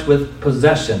so much with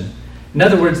possession. In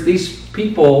other words, these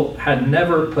people had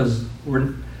never possessed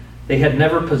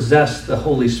the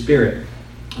Holy Spirit.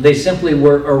 They simply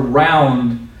were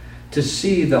around to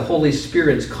see the Holy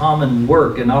Spirit's common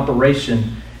work and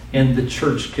operation in the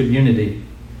church community.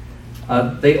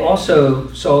 They also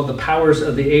saw the powers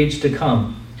of the age to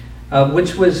come,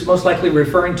 which was most likely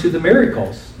referring to the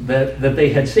miracles that they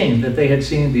had seen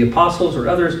the apostles or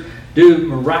others do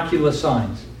miraculous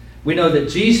signs. We know that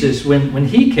Jesus, when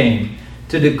he came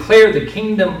to declare the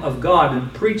kingdom of God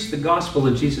and preach the gospel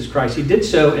of Jesus Christ, he did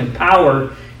so in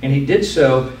power, and he did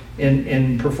so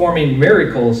in performing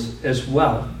miracles as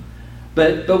well.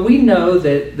 But we know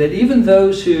that even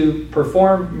those who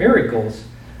perform miracles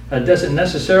doesn't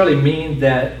necessarily mean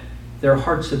that their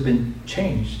hearts have been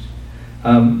changed.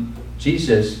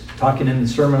 Jesus, talking in the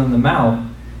Sermon on the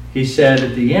Mount, he said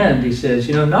at the end, he says,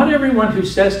 not everyone who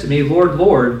says to me, Lord,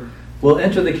 Lord, will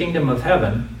enter the kingdom of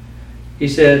heaven. He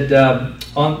said,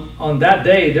 on that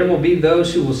day there will be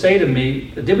those who will say to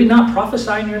me, did we not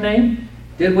prophesy in your name?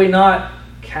 Did we not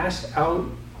cast out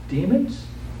demons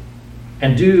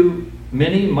and do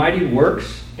many mighty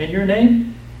works in your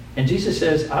name? And Jesus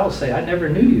says, I will say, I never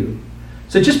knew you.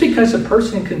 So just because a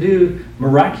person can do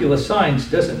miraculous signs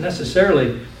doesn't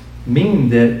necessarily mean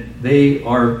that they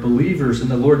are believers in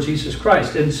the Lord Jesus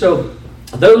Christ. And so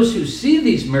those who see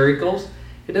these miracles,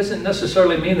 it doesn't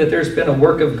necessarily mean that there's been a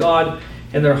work of God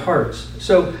in their hearts.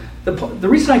 So the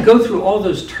reason I go through all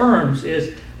those terms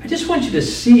is I just want you to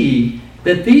see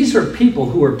that these are people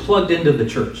who are plugged into the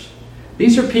church.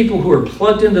 These are people who are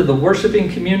plugged into the worshiping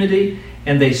community,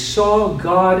 and they saw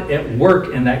God at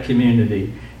work in that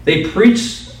community. They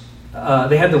preached,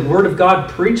 they had the Word of God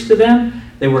preached to them.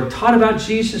 They were taught about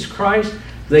Jesus Christ.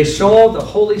 They saw the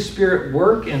Holy Spirit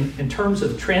work in terms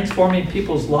of transforming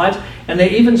people's lives, and they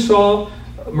even saw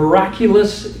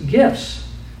miraculous gifts.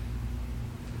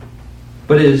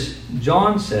 But as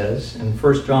John says in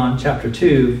 1 John chapter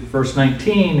 2, verse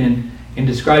 19, in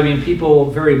describing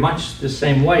people very much the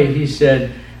same way, he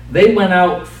said, "They went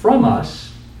out from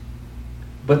us,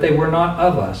 but they were not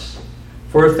of us.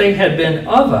 For if they had been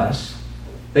of us,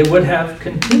 they would have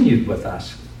continued with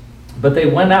us. But they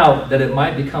went out that it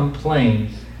might become plain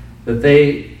that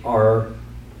they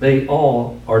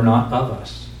all are not of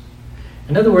us."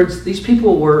 In other words, these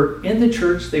people were in the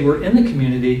church, they were in the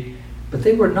community, but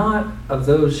they were not of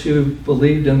those who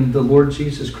believed in the Lord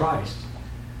Jesus Christ.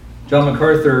 John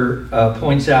MacArthur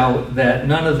points out that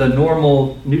none of the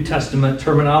normal New Testament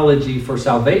terminology for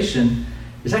salvation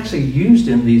is actually used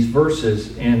in these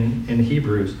verses in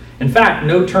Hebrews. In fact,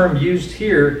 no term used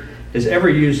here is ever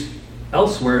used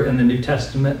elsewhere in the New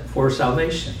Testament for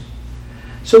salvation.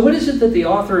 So what is it that the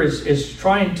author is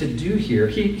trying to do here?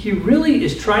 He really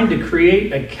is trying to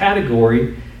create a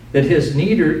category that his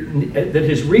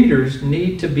readers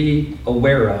need to be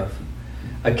aware of.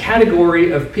 A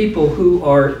category of people who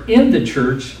are in the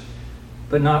church,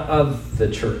 but not of the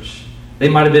church. They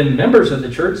might have been members of the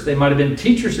church. They might have been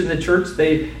teachers in the church.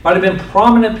 They might have been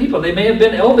prominent people. They may have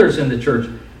been elders in the church,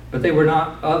 but they were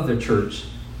not of the church.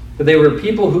 But they were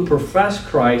people who profess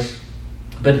Christ,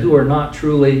 but who are not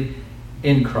truly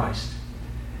in Christ.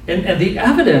 And the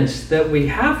evidence that we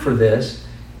have for this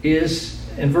is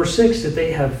in verse 6 that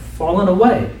they have fallen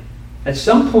away. At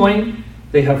some point,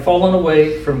 they have fallen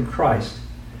away from Christ.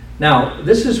 Now,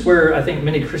 this is where I think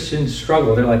many Christians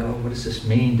struggle. They're like, oh, what does this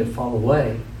mean to fall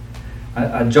away?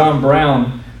 John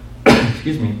Brown,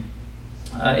 excuse me,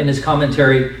 in his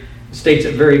commentary states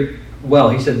it very well.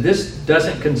 He said, "This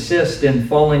doesn't consist in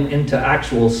falling into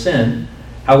actual sin,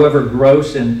 however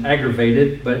gross and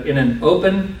aggravated, but in an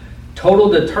open, total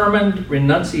determined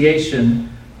renunciation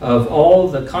of all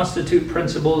the constitute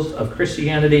principles of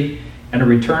Christianity and a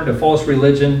return to false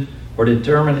religion or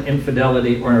determined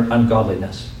infidelity or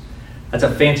ungodliness." That's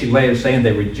a fancy way of saying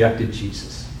they rejected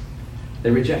Jesus.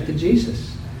 They rejected Jesus.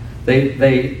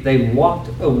 They walked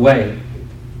away.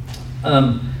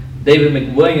 David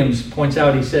McWilliams points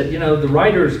out, he said, the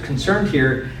writer's concerned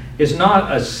here is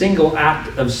not a single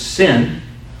act of sin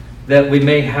that we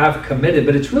may have committed,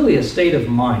 but it's really a state of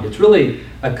mind. It's really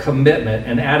a commitment,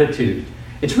 an attitude.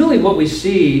 It's really what we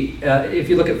see if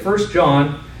you look at 1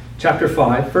 John chapter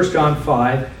 5, 1 John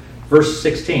 5, verse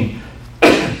 16.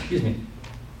 Excuse me.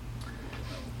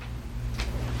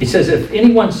 He says, "If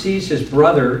anyone sees his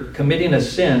brother committing a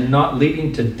sin not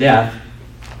leading to death,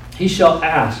 he shall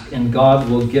ask, and God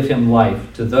will give him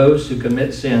life to those who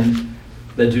commit sins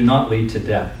that do not lead to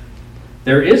death.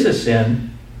 There is a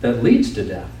sin that leads to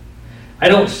death. I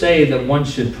don't say that one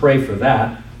should pray for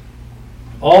that.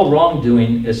 All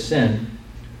wrongdoing is sin,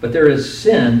 but there is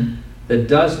sin that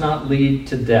does not lead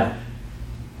to death."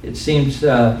 It seems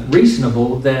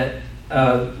reasonable that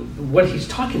what he's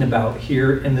talking about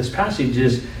here in this passage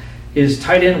is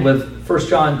tied in with 1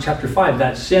 John chapter 5,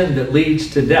 that sin that leads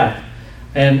to death.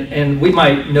 And we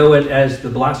might know it as the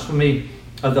blasphemy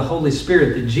of the Holy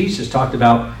Spirit that Jesus talked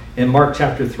about in Mark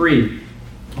chapter 3,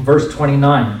 verse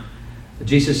 29.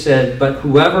 Jesus said, "But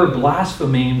whoever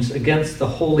blasphemes against the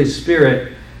Holy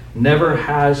Spirit never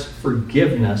has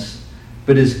forgiveness,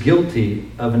 but is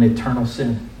guilty of an eternal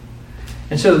sin."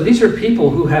 And so these are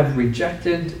people who have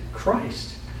rejected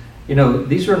Christ.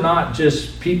 These are not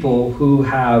just people who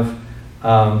have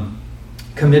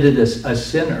committed a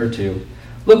sin or two.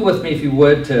 Look with me, if you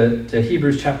would, to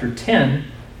Hebrews chapter 10,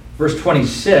 verse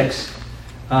 26.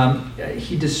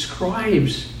 He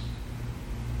describes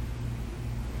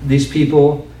these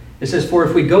people. It says, "For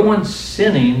if we go on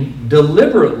sinning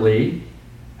deliberately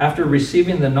after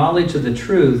receiving the knowledge of the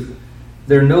truth,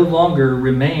 there no longer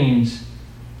remains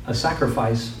a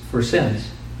sacrifice for sins."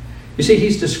 You see,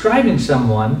 he's describing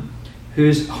someone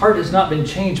whose heart has not been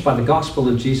changed by the gospel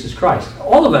of Jesus Christ.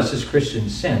 All of us as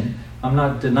Christians sin. I'm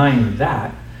not denying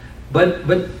that. But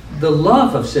the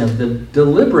love of sin, the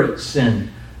deliberate sin,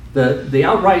 the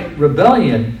outright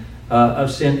rebellion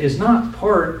of sin is not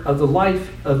part of the life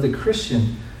of the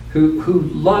Christian who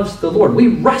loves the Lord. We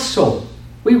wrestle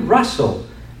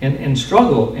and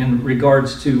struggle in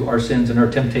regards to our sins and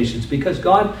our temptations, because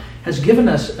God has given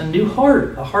us a new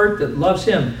heart, a heart that loves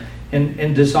Him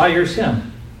and desires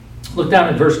Him. Look down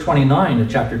at verse 29 of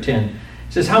chapter 10. It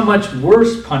says, how much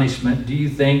worse punishment do you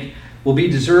think will be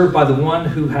deserved by the one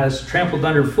who has trampled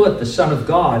underfoot the Son of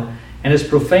God and has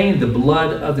profaned the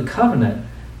blood of the covenant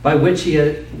by which He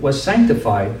was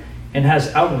sanctified and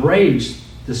has outraged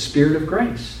the Spirit of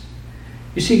grace?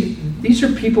 You see, these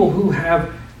are people who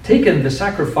have taken the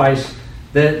sacrifice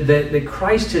that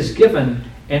Christ has given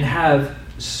and have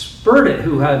spurned it,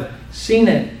 who have seen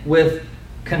it with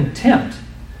contempt.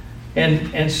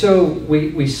 And so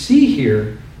we see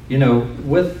here,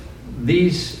 with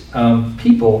these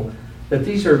people, that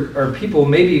these are people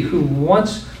maybe who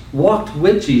once walked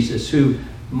with Jesus, who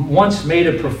once made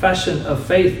a profession of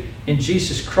faith in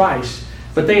Jesus Christ,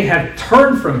 but they have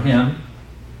turned from Him,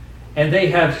 and they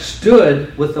have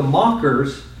stood with the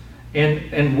mockers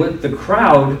and with the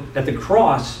crowd at the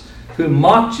cross who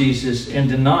mocked Jesus and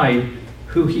denied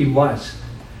who He was.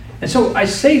 And so I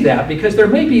say that because there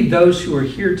may be those who are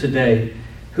here today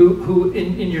who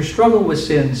in your struggle with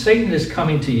sin, Satan is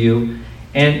coming to you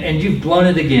and you've blown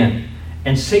it again.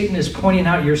 And Satan is pointing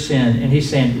out your sin and he's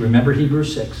saying, remember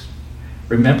Hebrews 6.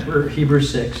 Remember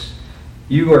Hebrews 6.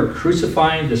 You are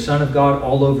crucifying the Son of God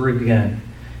all over again.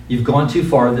 You've gone too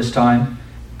far this time.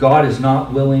 God is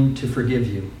not willing to forgive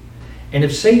you. And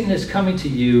if Satan is coming to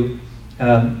you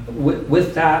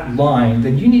with that line,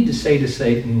 then you need to say to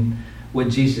Satan what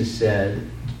Jesus said.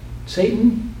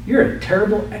 Satan, you're a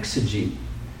terrible exegete.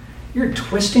 You're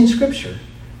twisting Scripture.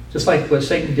 Just like what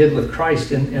Satan did with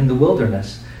Christ in the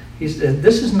wilderness.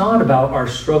 This is not about our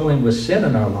struggling with sin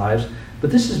in our lives,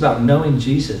 but this is about knowing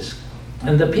Jesus.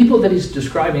 And the people that he's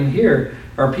describing here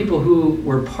are people who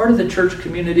were part of the church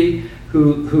community,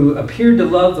 who appeared to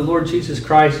love the Lord Jesus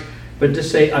Christ, but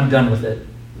just say, I'm done with it.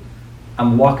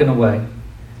 I'm walking away.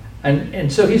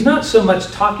 And so he's not so much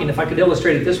talking, if I could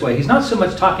illustrate it this way, he's not so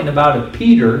much talking about a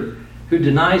Peter who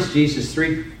denies Jesus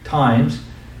 3 times,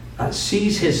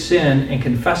 sees his sin and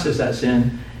confesses that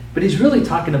sin, but he's really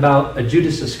talking about a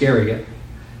Judas Iscariot,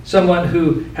 someone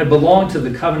who had belonged to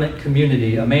the covenant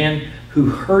community, a man who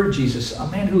heard Jesus, a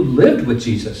man who lived with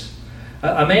Jesus,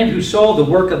 a man who saw the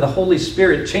work of the Holy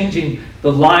Spirit changing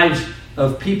the lives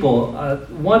of people,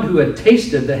 one who had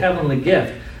tasted the heavenly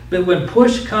gift. But when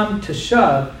push come to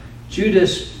shove,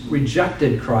 Judas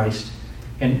rejected Christ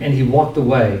and he walked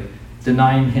away,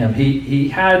 denying Him. He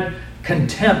had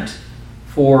contempt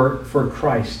for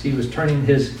Christ. He was turning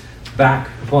his back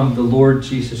upon the Lord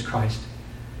Jesus Christ.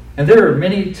 And there are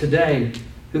many today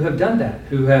who have done that,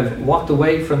 who have walked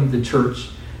away from the church,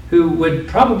 who would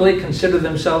probably consider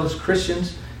themselves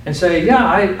Christians and say, yeah,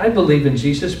 I believe in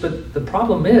Jesus, but the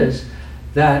problem is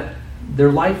that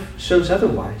their life shows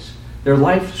otherwise. Their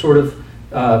life sort of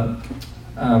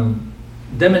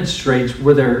demonstrates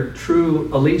where their true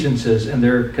allegiances and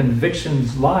their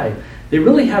convictions lie. They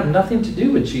really have nothing to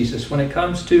do with Jesus when it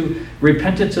comes to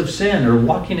repentance of sin or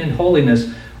walking in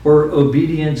holiness or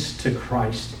obedience to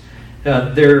Christ.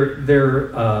 Their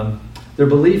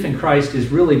belief in Christ is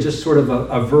really just sort of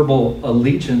a verbal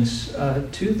allegiance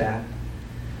to that.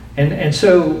 And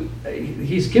so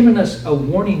he's given us a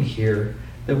warning here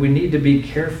that we need to be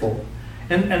careful.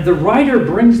 And the writer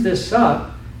brings this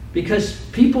up because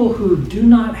people who do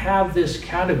not have this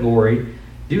category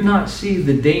do not see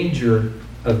the danger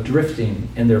of drifting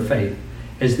in their faith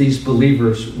as these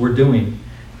believers were doing.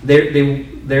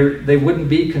 They wouldn't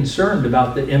be concerned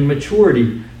about the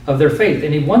immaturity of their faith.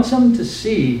 And he wants them to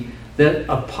see that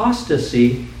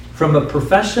apostasy from a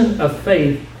profession of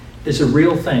faith is a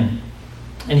real thing.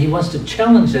 And he wants to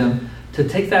challenge them to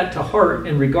take that to heart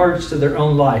in regards to their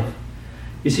own life.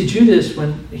 You see, Judas,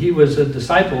 when he was a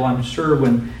disciple, I'm sure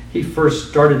when he first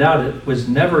started out, it was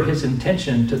never his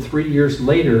intention to 3 years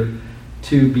later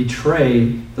to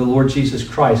betray the Lord Jesus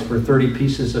Christ for 30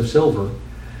 pieces of silver.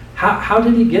 How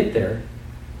did he get there?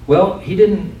 Well, he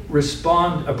didn't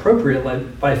respond appropriately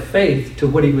by faith to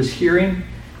what he was hearing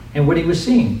and what he was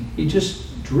seeing. He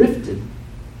just drifted.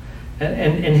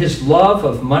 And his love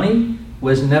of money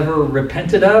was never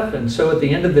repented of. And so at the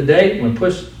end of the day, when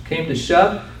push came to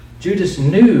shove, Judas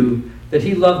knew that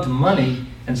he loved money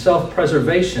and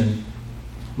self-preservation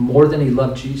more than he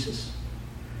loved Jesus.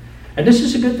 And this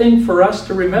is a good thing for us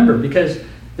to remember, because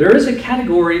there is a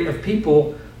category of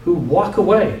people who walk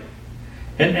away.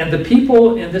 And the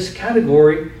people in this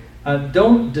category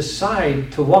don't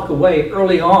decide to walk away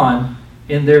early on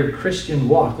in their Christian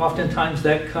walk. Oftentimes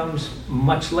that comes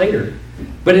much later.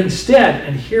 But instead,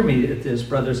 and hear me at this,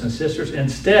 brothers and sisters,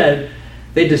 instead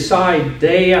they decide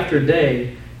day after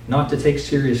day not to take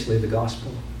seriously the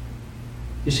gospel.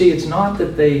 You see, it's not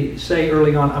that they say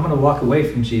early on, I'm going to walk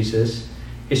away from Jesus.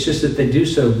 It's just that they do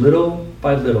so little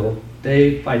by little,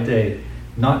 day by day,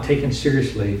 not taking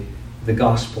seriously the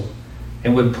gospel.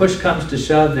 And when push comes to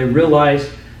shove, they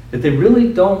realize that they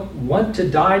really don't want to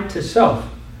die to self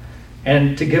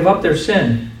and to give up their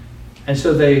sin. And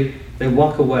so they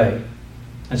walk away.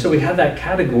 And so we have that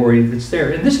category that's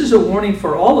there. And this is a warning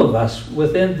for all of us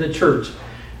within the church.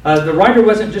 The writer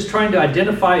wasn't just trying to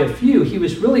identify a few. He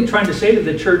was really trying to say to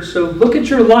the church, so look at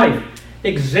your life.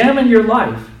 Examine your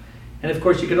life. And of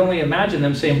course, you could only imagine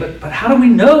them saying, but how do we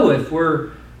know if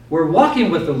we're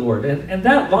walking with the Lord? And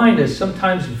that line is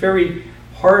sometimes very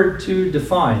hard to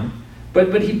define.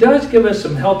 But he does give us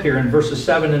some help here in verses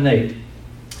 7 and 8.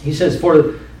 He says,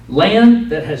 for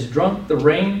land that has drunk the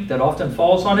rain that often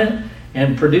falls on it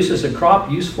and produces a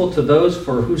crop useful to those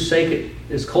for whose sake it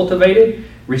is cultivated,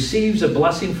 receives a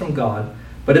blessing from God.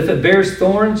 But if it bears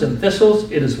thorns and thistles,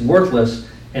 it is worthless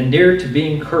and near to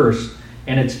being cursed,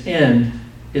 and its end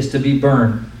is to be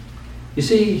burned. You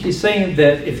see, he's saying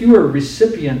that if you are a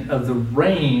recipient of the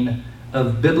rain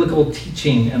of biblical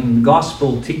teaching and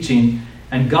gospel teaching,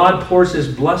 and God pours his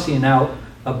blessing out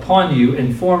upon you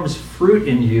and forms fruit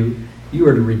in you, you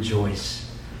are to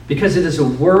rejoice. Because it is a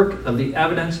work of the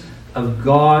evidence of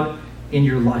God in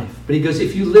your life. But he goes,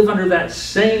 if you live under that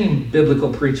same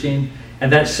biblical preaching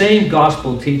and that same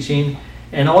gospel teaching,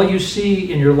 and all you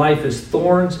see in your life is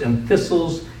thorns and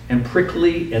thistles and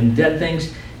prickly and dead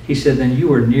things, he said, then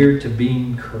you are near to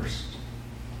being cursed.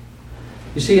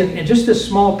 You see, in just this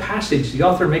small passage, the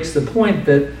author makes the point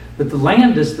that the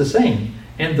land is the same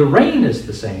and the rain is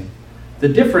the same. The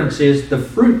difference is the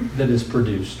fruit that is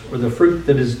produced or the fruit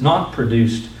that is not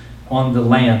produced on the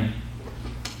land.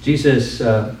 Jesus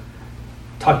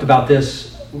talked about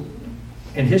this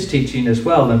in his teaching as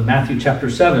well in Matthew chapter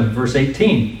 7, verse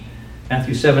 18.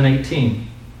 Matthew 7:18.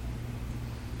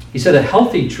 He said, a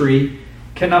healthy tree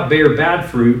cannot bear bad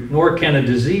fruit, nor can a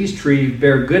diseased tree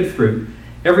bear good fruit.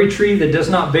 Every tree that does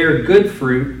not bear good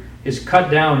fruit is cut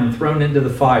down and thrown into the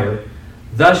fire.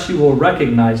 Thus you will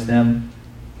recognize them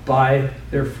by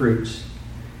their fruits.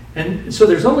 And so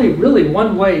there's only really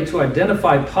one way to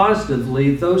identify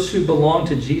positively those who belong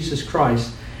to Jesus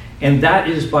Christ, and that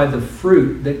is by the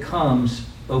fruit that comes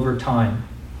over time.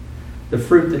 The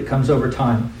fruit that comes over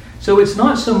time. So it's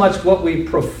not so much what we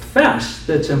profess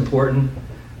that's important,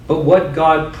 but what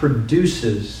God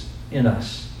produces in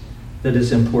us that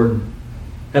is important.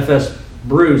 F.S.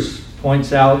 Bruce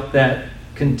points out that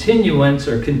continuance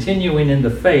or continuing in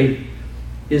the faith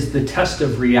is the test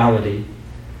of reality.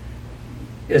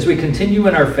 As we continue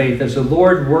in our faith, as the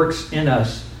Lord works in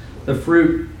us the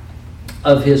fruit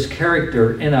of his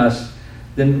character in us,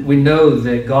 then we know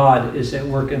that God is at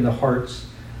work in the hearts,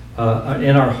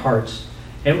 in our hearts.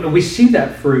 And we see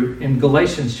that fruit in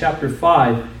Galatians chapter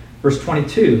 5, verse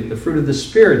 22. The fruit of the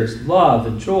Spirit is love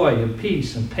and joy and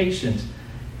peace and patience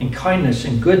and kindness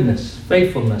and goodness,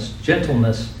 faithfulness,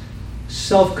 gentleness,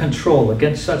 self-control.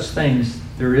 Against such things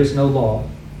there is no law.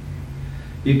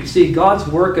 You can see God's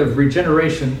work of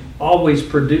regeneration always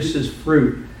produces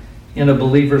fruit in a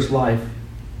believer's life.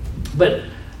 But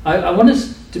I want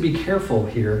us to be careful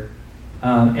here.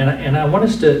 And I want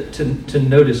us to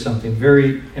notice something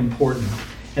very important.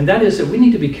 And that is that we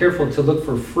need to be careful to look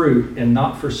for fruit and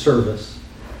not for service.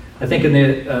 I think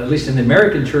at least in the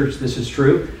American church this is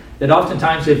true, that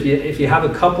oftentimes if you have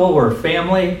a couple or a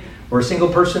family or a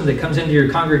single person that comes into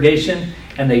your congregation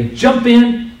and they jump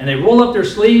in and they roll up their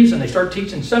sleeves and they start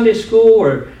teaching Sunday school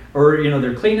or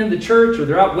they're cleaning the church or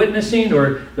they're out witnessing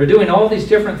or they're doing all these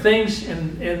different things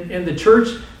in the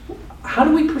church, how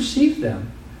do we perceive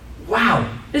them? Wow,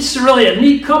 this is really a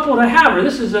neat couple to have, or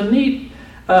this is a neat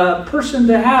person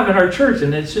to have in our church,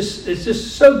 and it's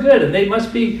just so good, and they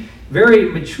must be very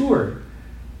mature.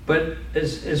 But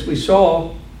as we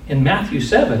saw in Matthew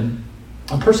 7,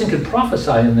 a person could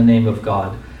prophesy in the name of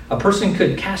God. A person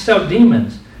could cast out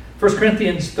demons. 1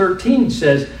 Corinthians 13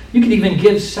 says you can even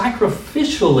give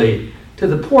sacrificially to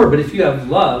the poor, but if you have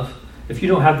love, if you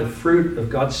don't have the fruit of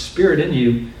God's Spirit in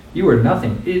you, you are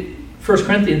nothing. 1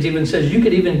 Corinthians even says you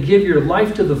could even give your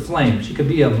life to the flames. You could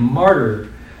be a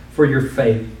martyr for your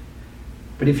faith.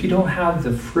 But if you don't have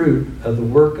the fruit of the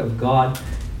work of God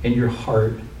in your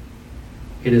heart,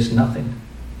 it is nothing.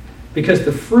 Because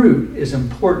the fruit is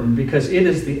important, because it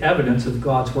is the evidence of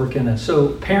God's work in us.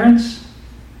 So parents,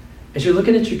 as you're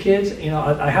looking at your kids,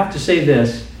 I have to say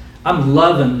this. I'm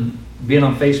loving being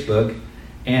on Facebook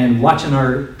and watching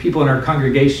our people in our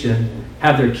congregation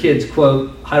have their kids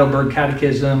quote Heidelberg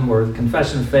Catechism or the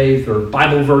Confession of Faith or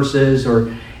Bible verses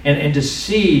and to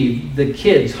see the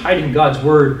kids hiding God's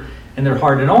Word in their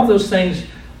heart. And all those things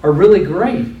are really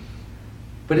great.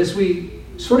 but as we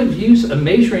sort of use a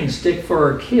measuring stick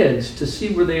for our kids to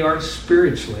see where they are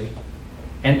spiritually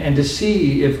and to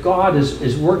see if God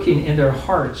is working in their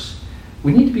hearts,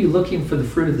 we need to be looking for the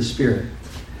fruit of the Spirit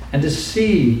and to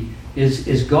see,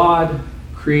 is God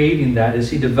creating that? Is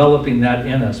he developing that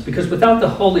in us? Because without the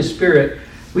Holy Spirit,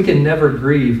 we can never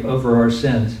grieve over our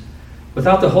sins.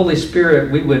 Without the Holy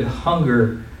Spirit, we would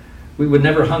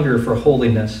never hunger for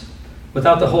holiness.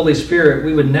 Without the Holy Spirit,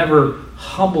 we would never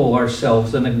humble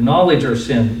ourselves and acknowledge our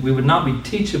sin. We would not be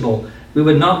teachable. We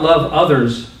would not love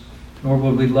others, nor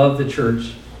would we love the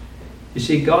church. You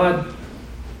see, God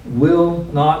will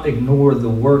not ignore the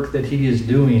work that he is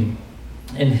doing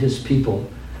in his people.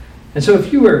 And so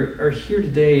if you are here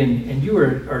today and you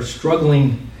are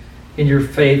struggling in your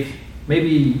faith, maybe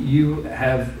you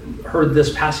have heard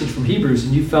this passage from Hebrews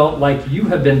and you felt like you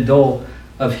have been dull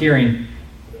of hearing,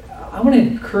 I want to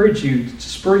encourage you, to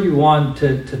spur you on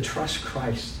to trust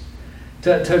Christ,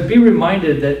 to be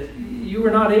reminded that you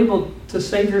were not able to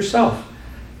save yourself,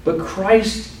 but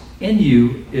Christ in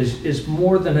you is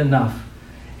more than enough.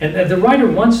 And the writer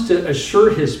wants to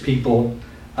assure his people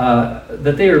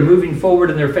that they are moving forward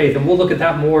in their faith, and we'll look at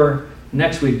that more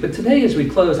next week. But today, as we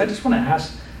close, I just want to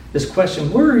ask this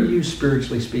question: where are you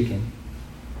spiritually speaking?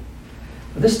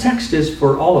 This text is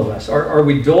for all of us. Are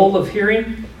we dull of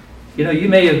hearing? You know, you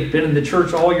may have been in the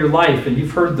church all your life and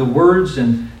you've heard the words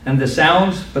and the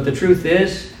sounds, but the truth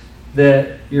is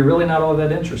that you're really not all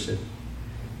that interested.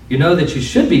 You know that you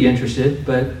should be interested,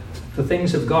 but the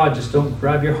things of God just don't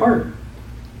grab your heart.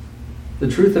 The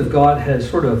truth of God has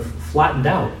sort of flattened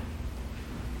out.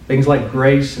 Things like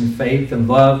grace and faith and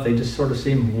love, they just sort of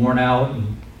seem worn out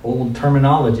and old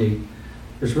terminology.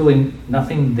 There's really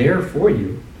nothing there for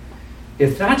you.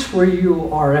 If that's where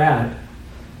you are at,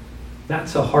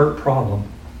 that's a heart problem.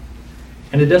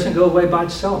 And it doesn't go away by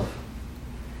itself.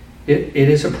 It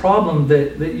is a problem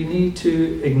that you need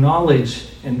to acknowledge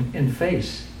and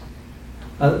face.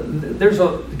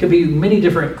 It could be many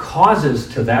different causes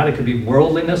to that. It could be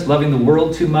worldliness, loving the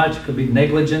world too much. It could be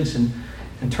negligence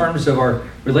in terms of our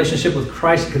relationship with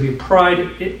Christ. It could be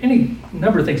pride, any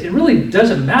number of things. It really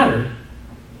doesn't matter.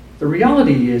 The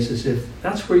reality is if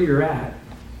that's where you're at,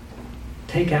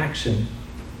 take action.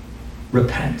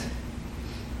 Repent.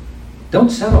 Don't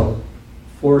settle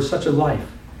for such a life.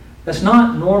 That's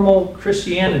not normal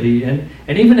Christianity. And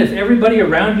even if everybody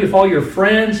around you, if all your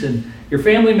friends and your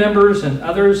family members and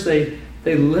others, they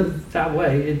live that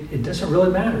way, it doesn't really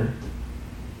matter.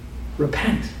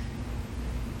 Repent.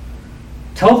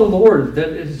 Tell the Lord that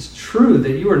it's true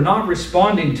that you are not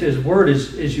responding to his word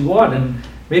as you ought. And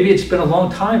maybe it's been a long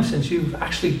time since you've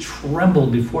actually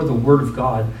trembled before the word of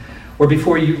God, or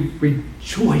before you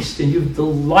rejoiced and you've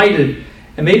delighted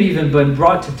and maybe even been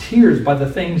brought to tears by the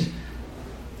things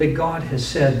that God has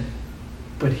said.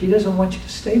 But he doesn't want you to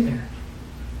stay there.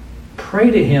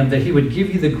 Pray to him that he would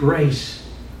give you the grace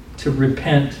to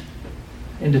repent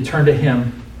and to turn to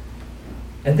him.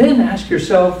 And then ask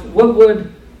yourself, what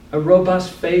would a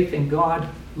robust faith in God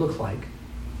look like?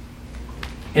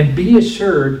 And be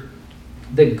assured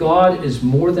that God is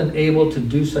more than able to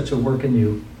do such a work in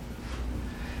you.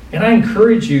 And I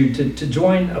encourage you to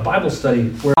join a Bible study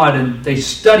where God, and they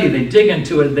study, they dig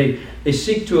into it, they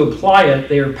seek to apply it,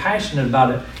 they are passionate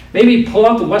about it. Maybe pull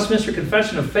out the Westminster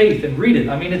Confession of Faith and read it.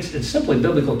 I mean, it's simply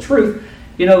biblical truth.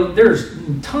 You know, there's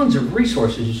tons of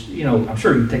resources. You know, I'm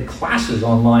sure you can take classes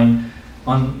online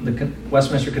on the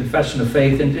Westminster Confession of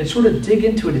Faith and sort of dig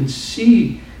into it and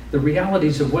see the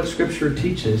realities of what Scripture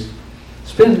teaches.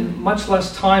 Spend much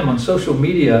less time on social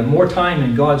media, more time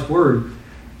in God's Word.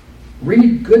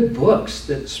 Read good books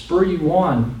that spur you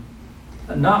on,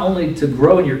 not only to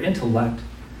grow in your intellect,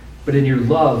 but in your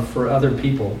love for other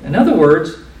people. In other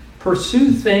words,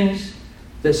 pursue things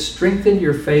that strengthen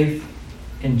your faith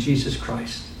in Jesus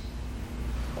Christ.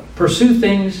 Pursue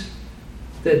things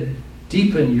that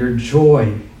deepen your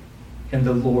joy in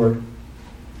the Lord.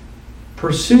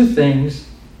 Pursue things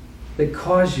that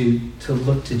cause you to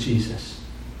look to Jesus.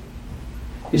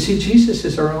 You see, Jesus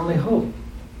is our only hope.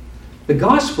 The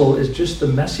gospel is just the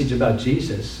message about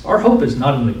Jesus. Our hope is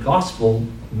not in the gospel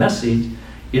message,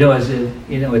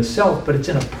 itself, but it's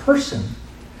in a person.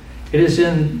 It is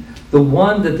in the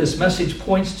one that this message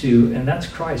points to, and that's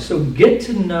Christ. So get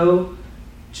to know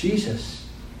Jesus.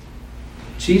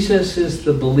 Jesus is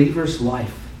the believer's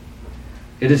life.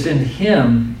 It is in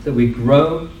him that we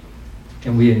grow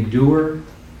and we endure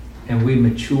and we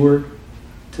mature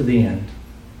to the end.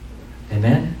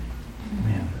 Amen?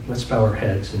 Amen. Let's bow our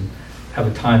heads and have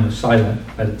a time of silent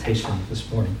meditation this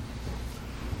morning.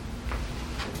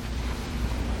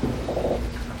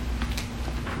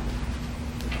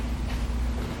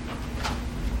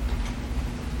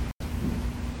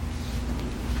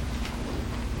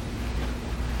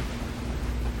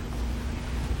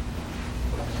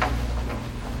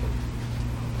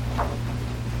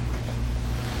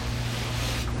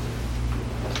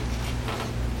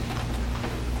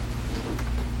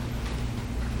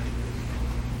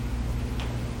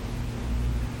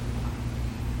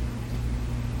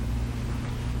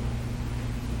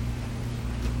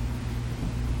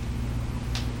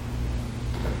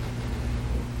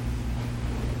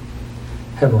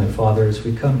 Heavenly Father, as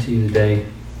we come to you today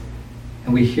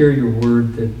and we hear your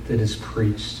word that is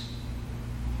preached,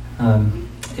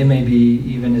 it may be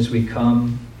even as we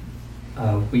come,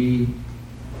 we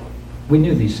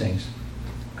knew these things.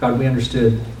 God, we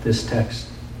understood this text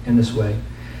in this way.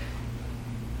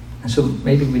 And so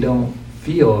maybe we don't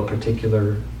feel a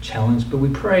particular challenge, but we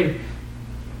pray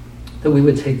that we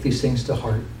would take these things to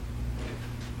heart.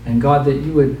 And God, that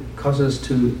you would cause us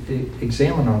to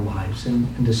examine our lives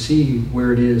and to see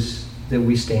where it is that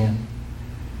we stand.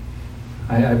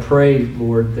 I pray,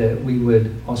 Lord, that we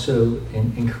would also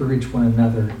encourage one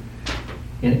another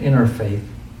in our faith.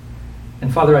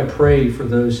 And Father, I pray for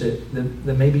those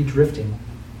that may be drifting,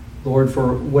 Lord,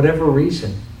 for whatever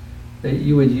reason, that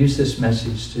you would use this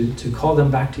message to call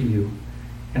them back to you.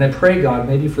 And I pray, God,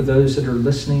 maybe for those that are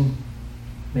listening,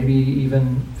 maybe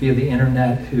even via the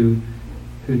internet, who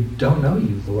don't know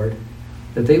you, Lord,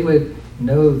 that they would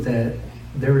know that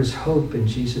there is hope in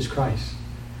Jesus Christ,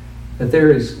 that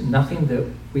there is nothing that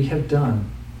we have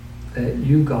done that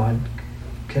you, God,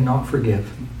 cannot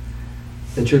forgive,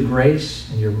 that your grace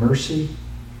and your mercy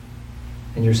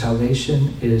and your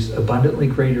salvation is abundantly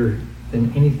greater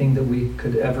than anything that we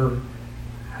could ever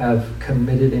have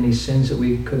committed, any sins that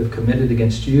we could have committed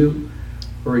against you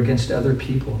or against other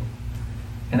people.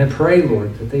 And I pray,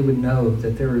 Lord, that they would know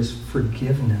that there is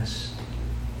forgiveness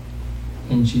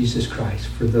in Jesus Christ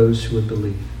for those who would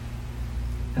believe.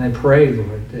 And I pray,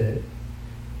 Lord, that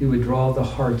you would draw the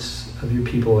hearts of your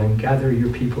people and gather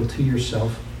your people to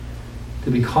yourself,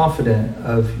 to be confident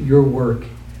of your work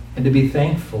and to be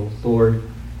thankful, Lord,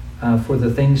 for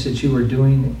the things that you are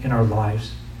doing in our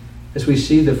lives. As we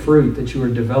see the fruit that you are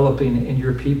developing in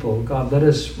your people, God, let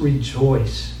us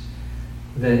rejoice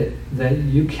that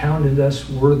you counted us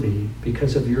worthy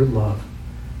because of your love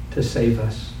to save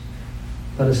us.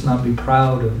 Let us not be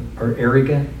proud or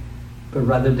arrogant, but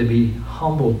rather to be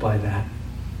humbled by that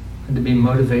and to be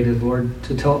motivated, Lord,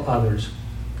 to tell others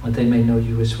that they may know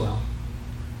you as well.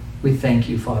 We thank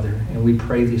you, Father, and we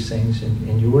pray these things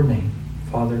in your name,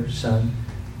 Father, Son,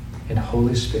 and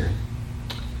Holy Spirit.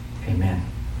 Amen.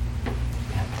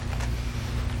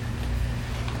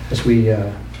 As we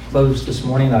close this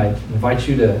morning, I invite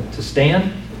you to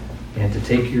stand and to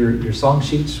take your song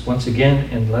sheets once again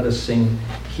and let us sing,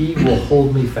 He Will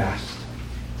Hold Me Fast.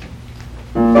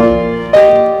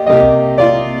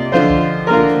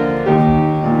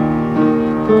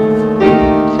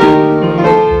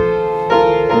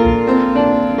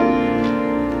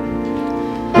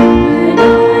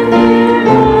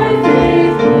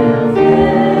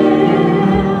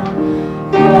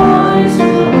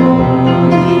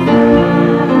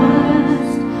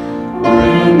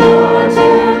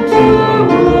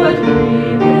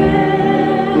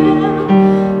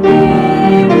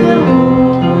 He will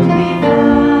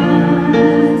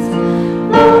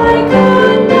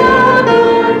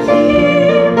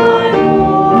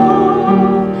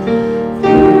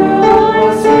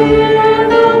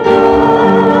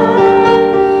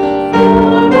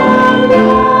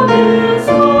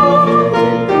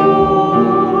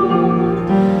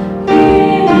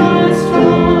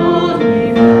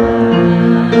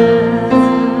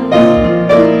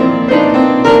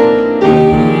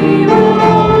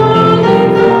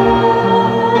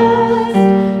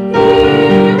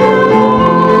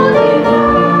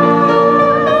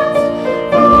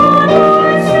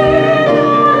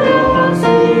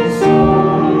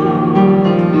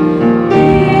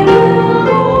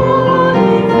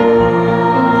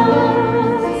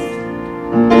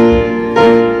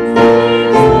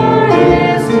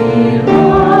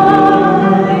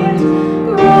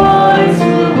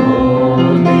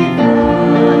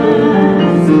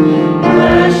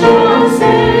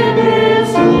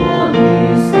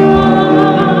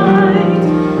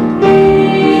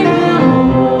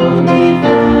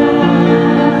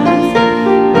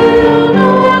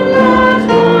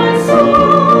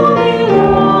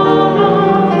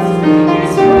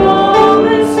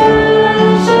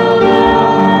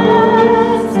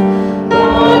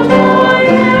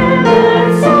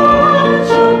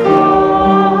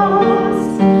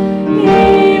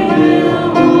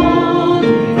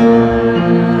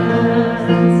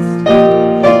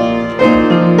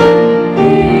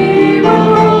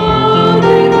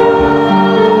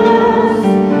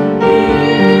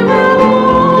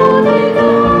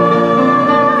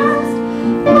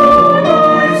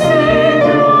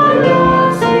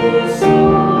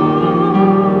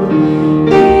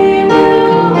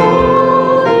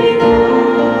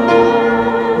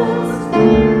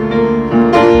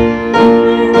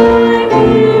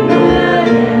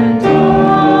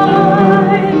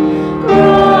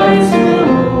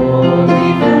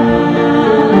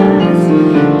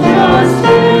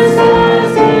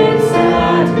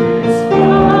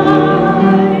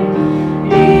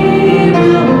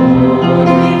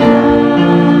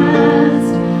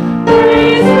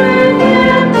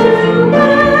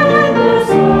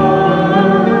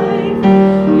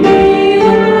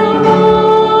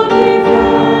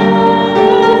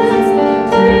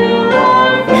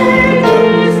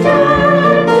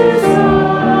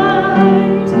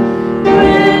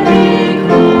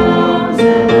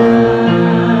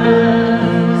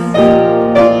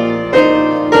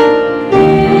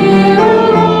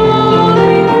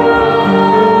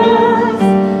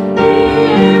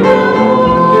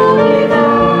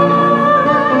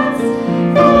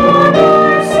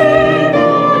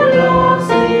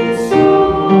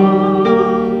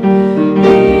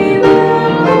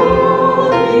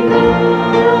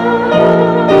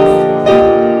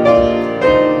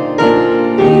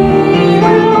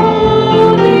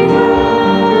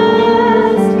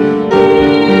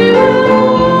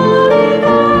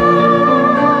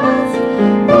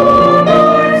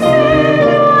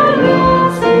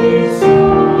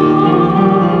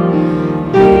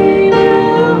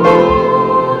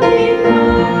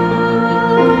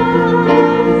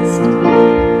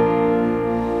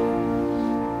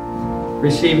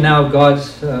receive now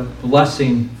God's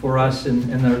blessing for us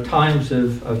in our times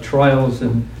of trials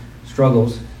and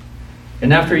struggles.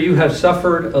 And after you have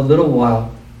suffered a little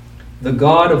while, the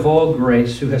God of all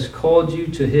grace, who has called you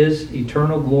to his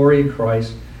eternal glory in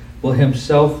Christ, will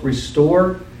himself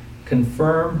restore,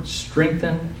 confirm,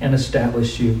 strengthen, and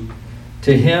establish you.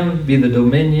 To him be the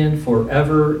dominion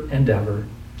forever and ever.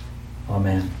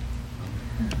 Amen.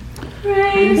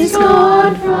 Praise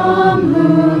God, from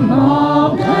whom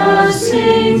all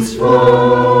blessings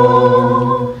flow.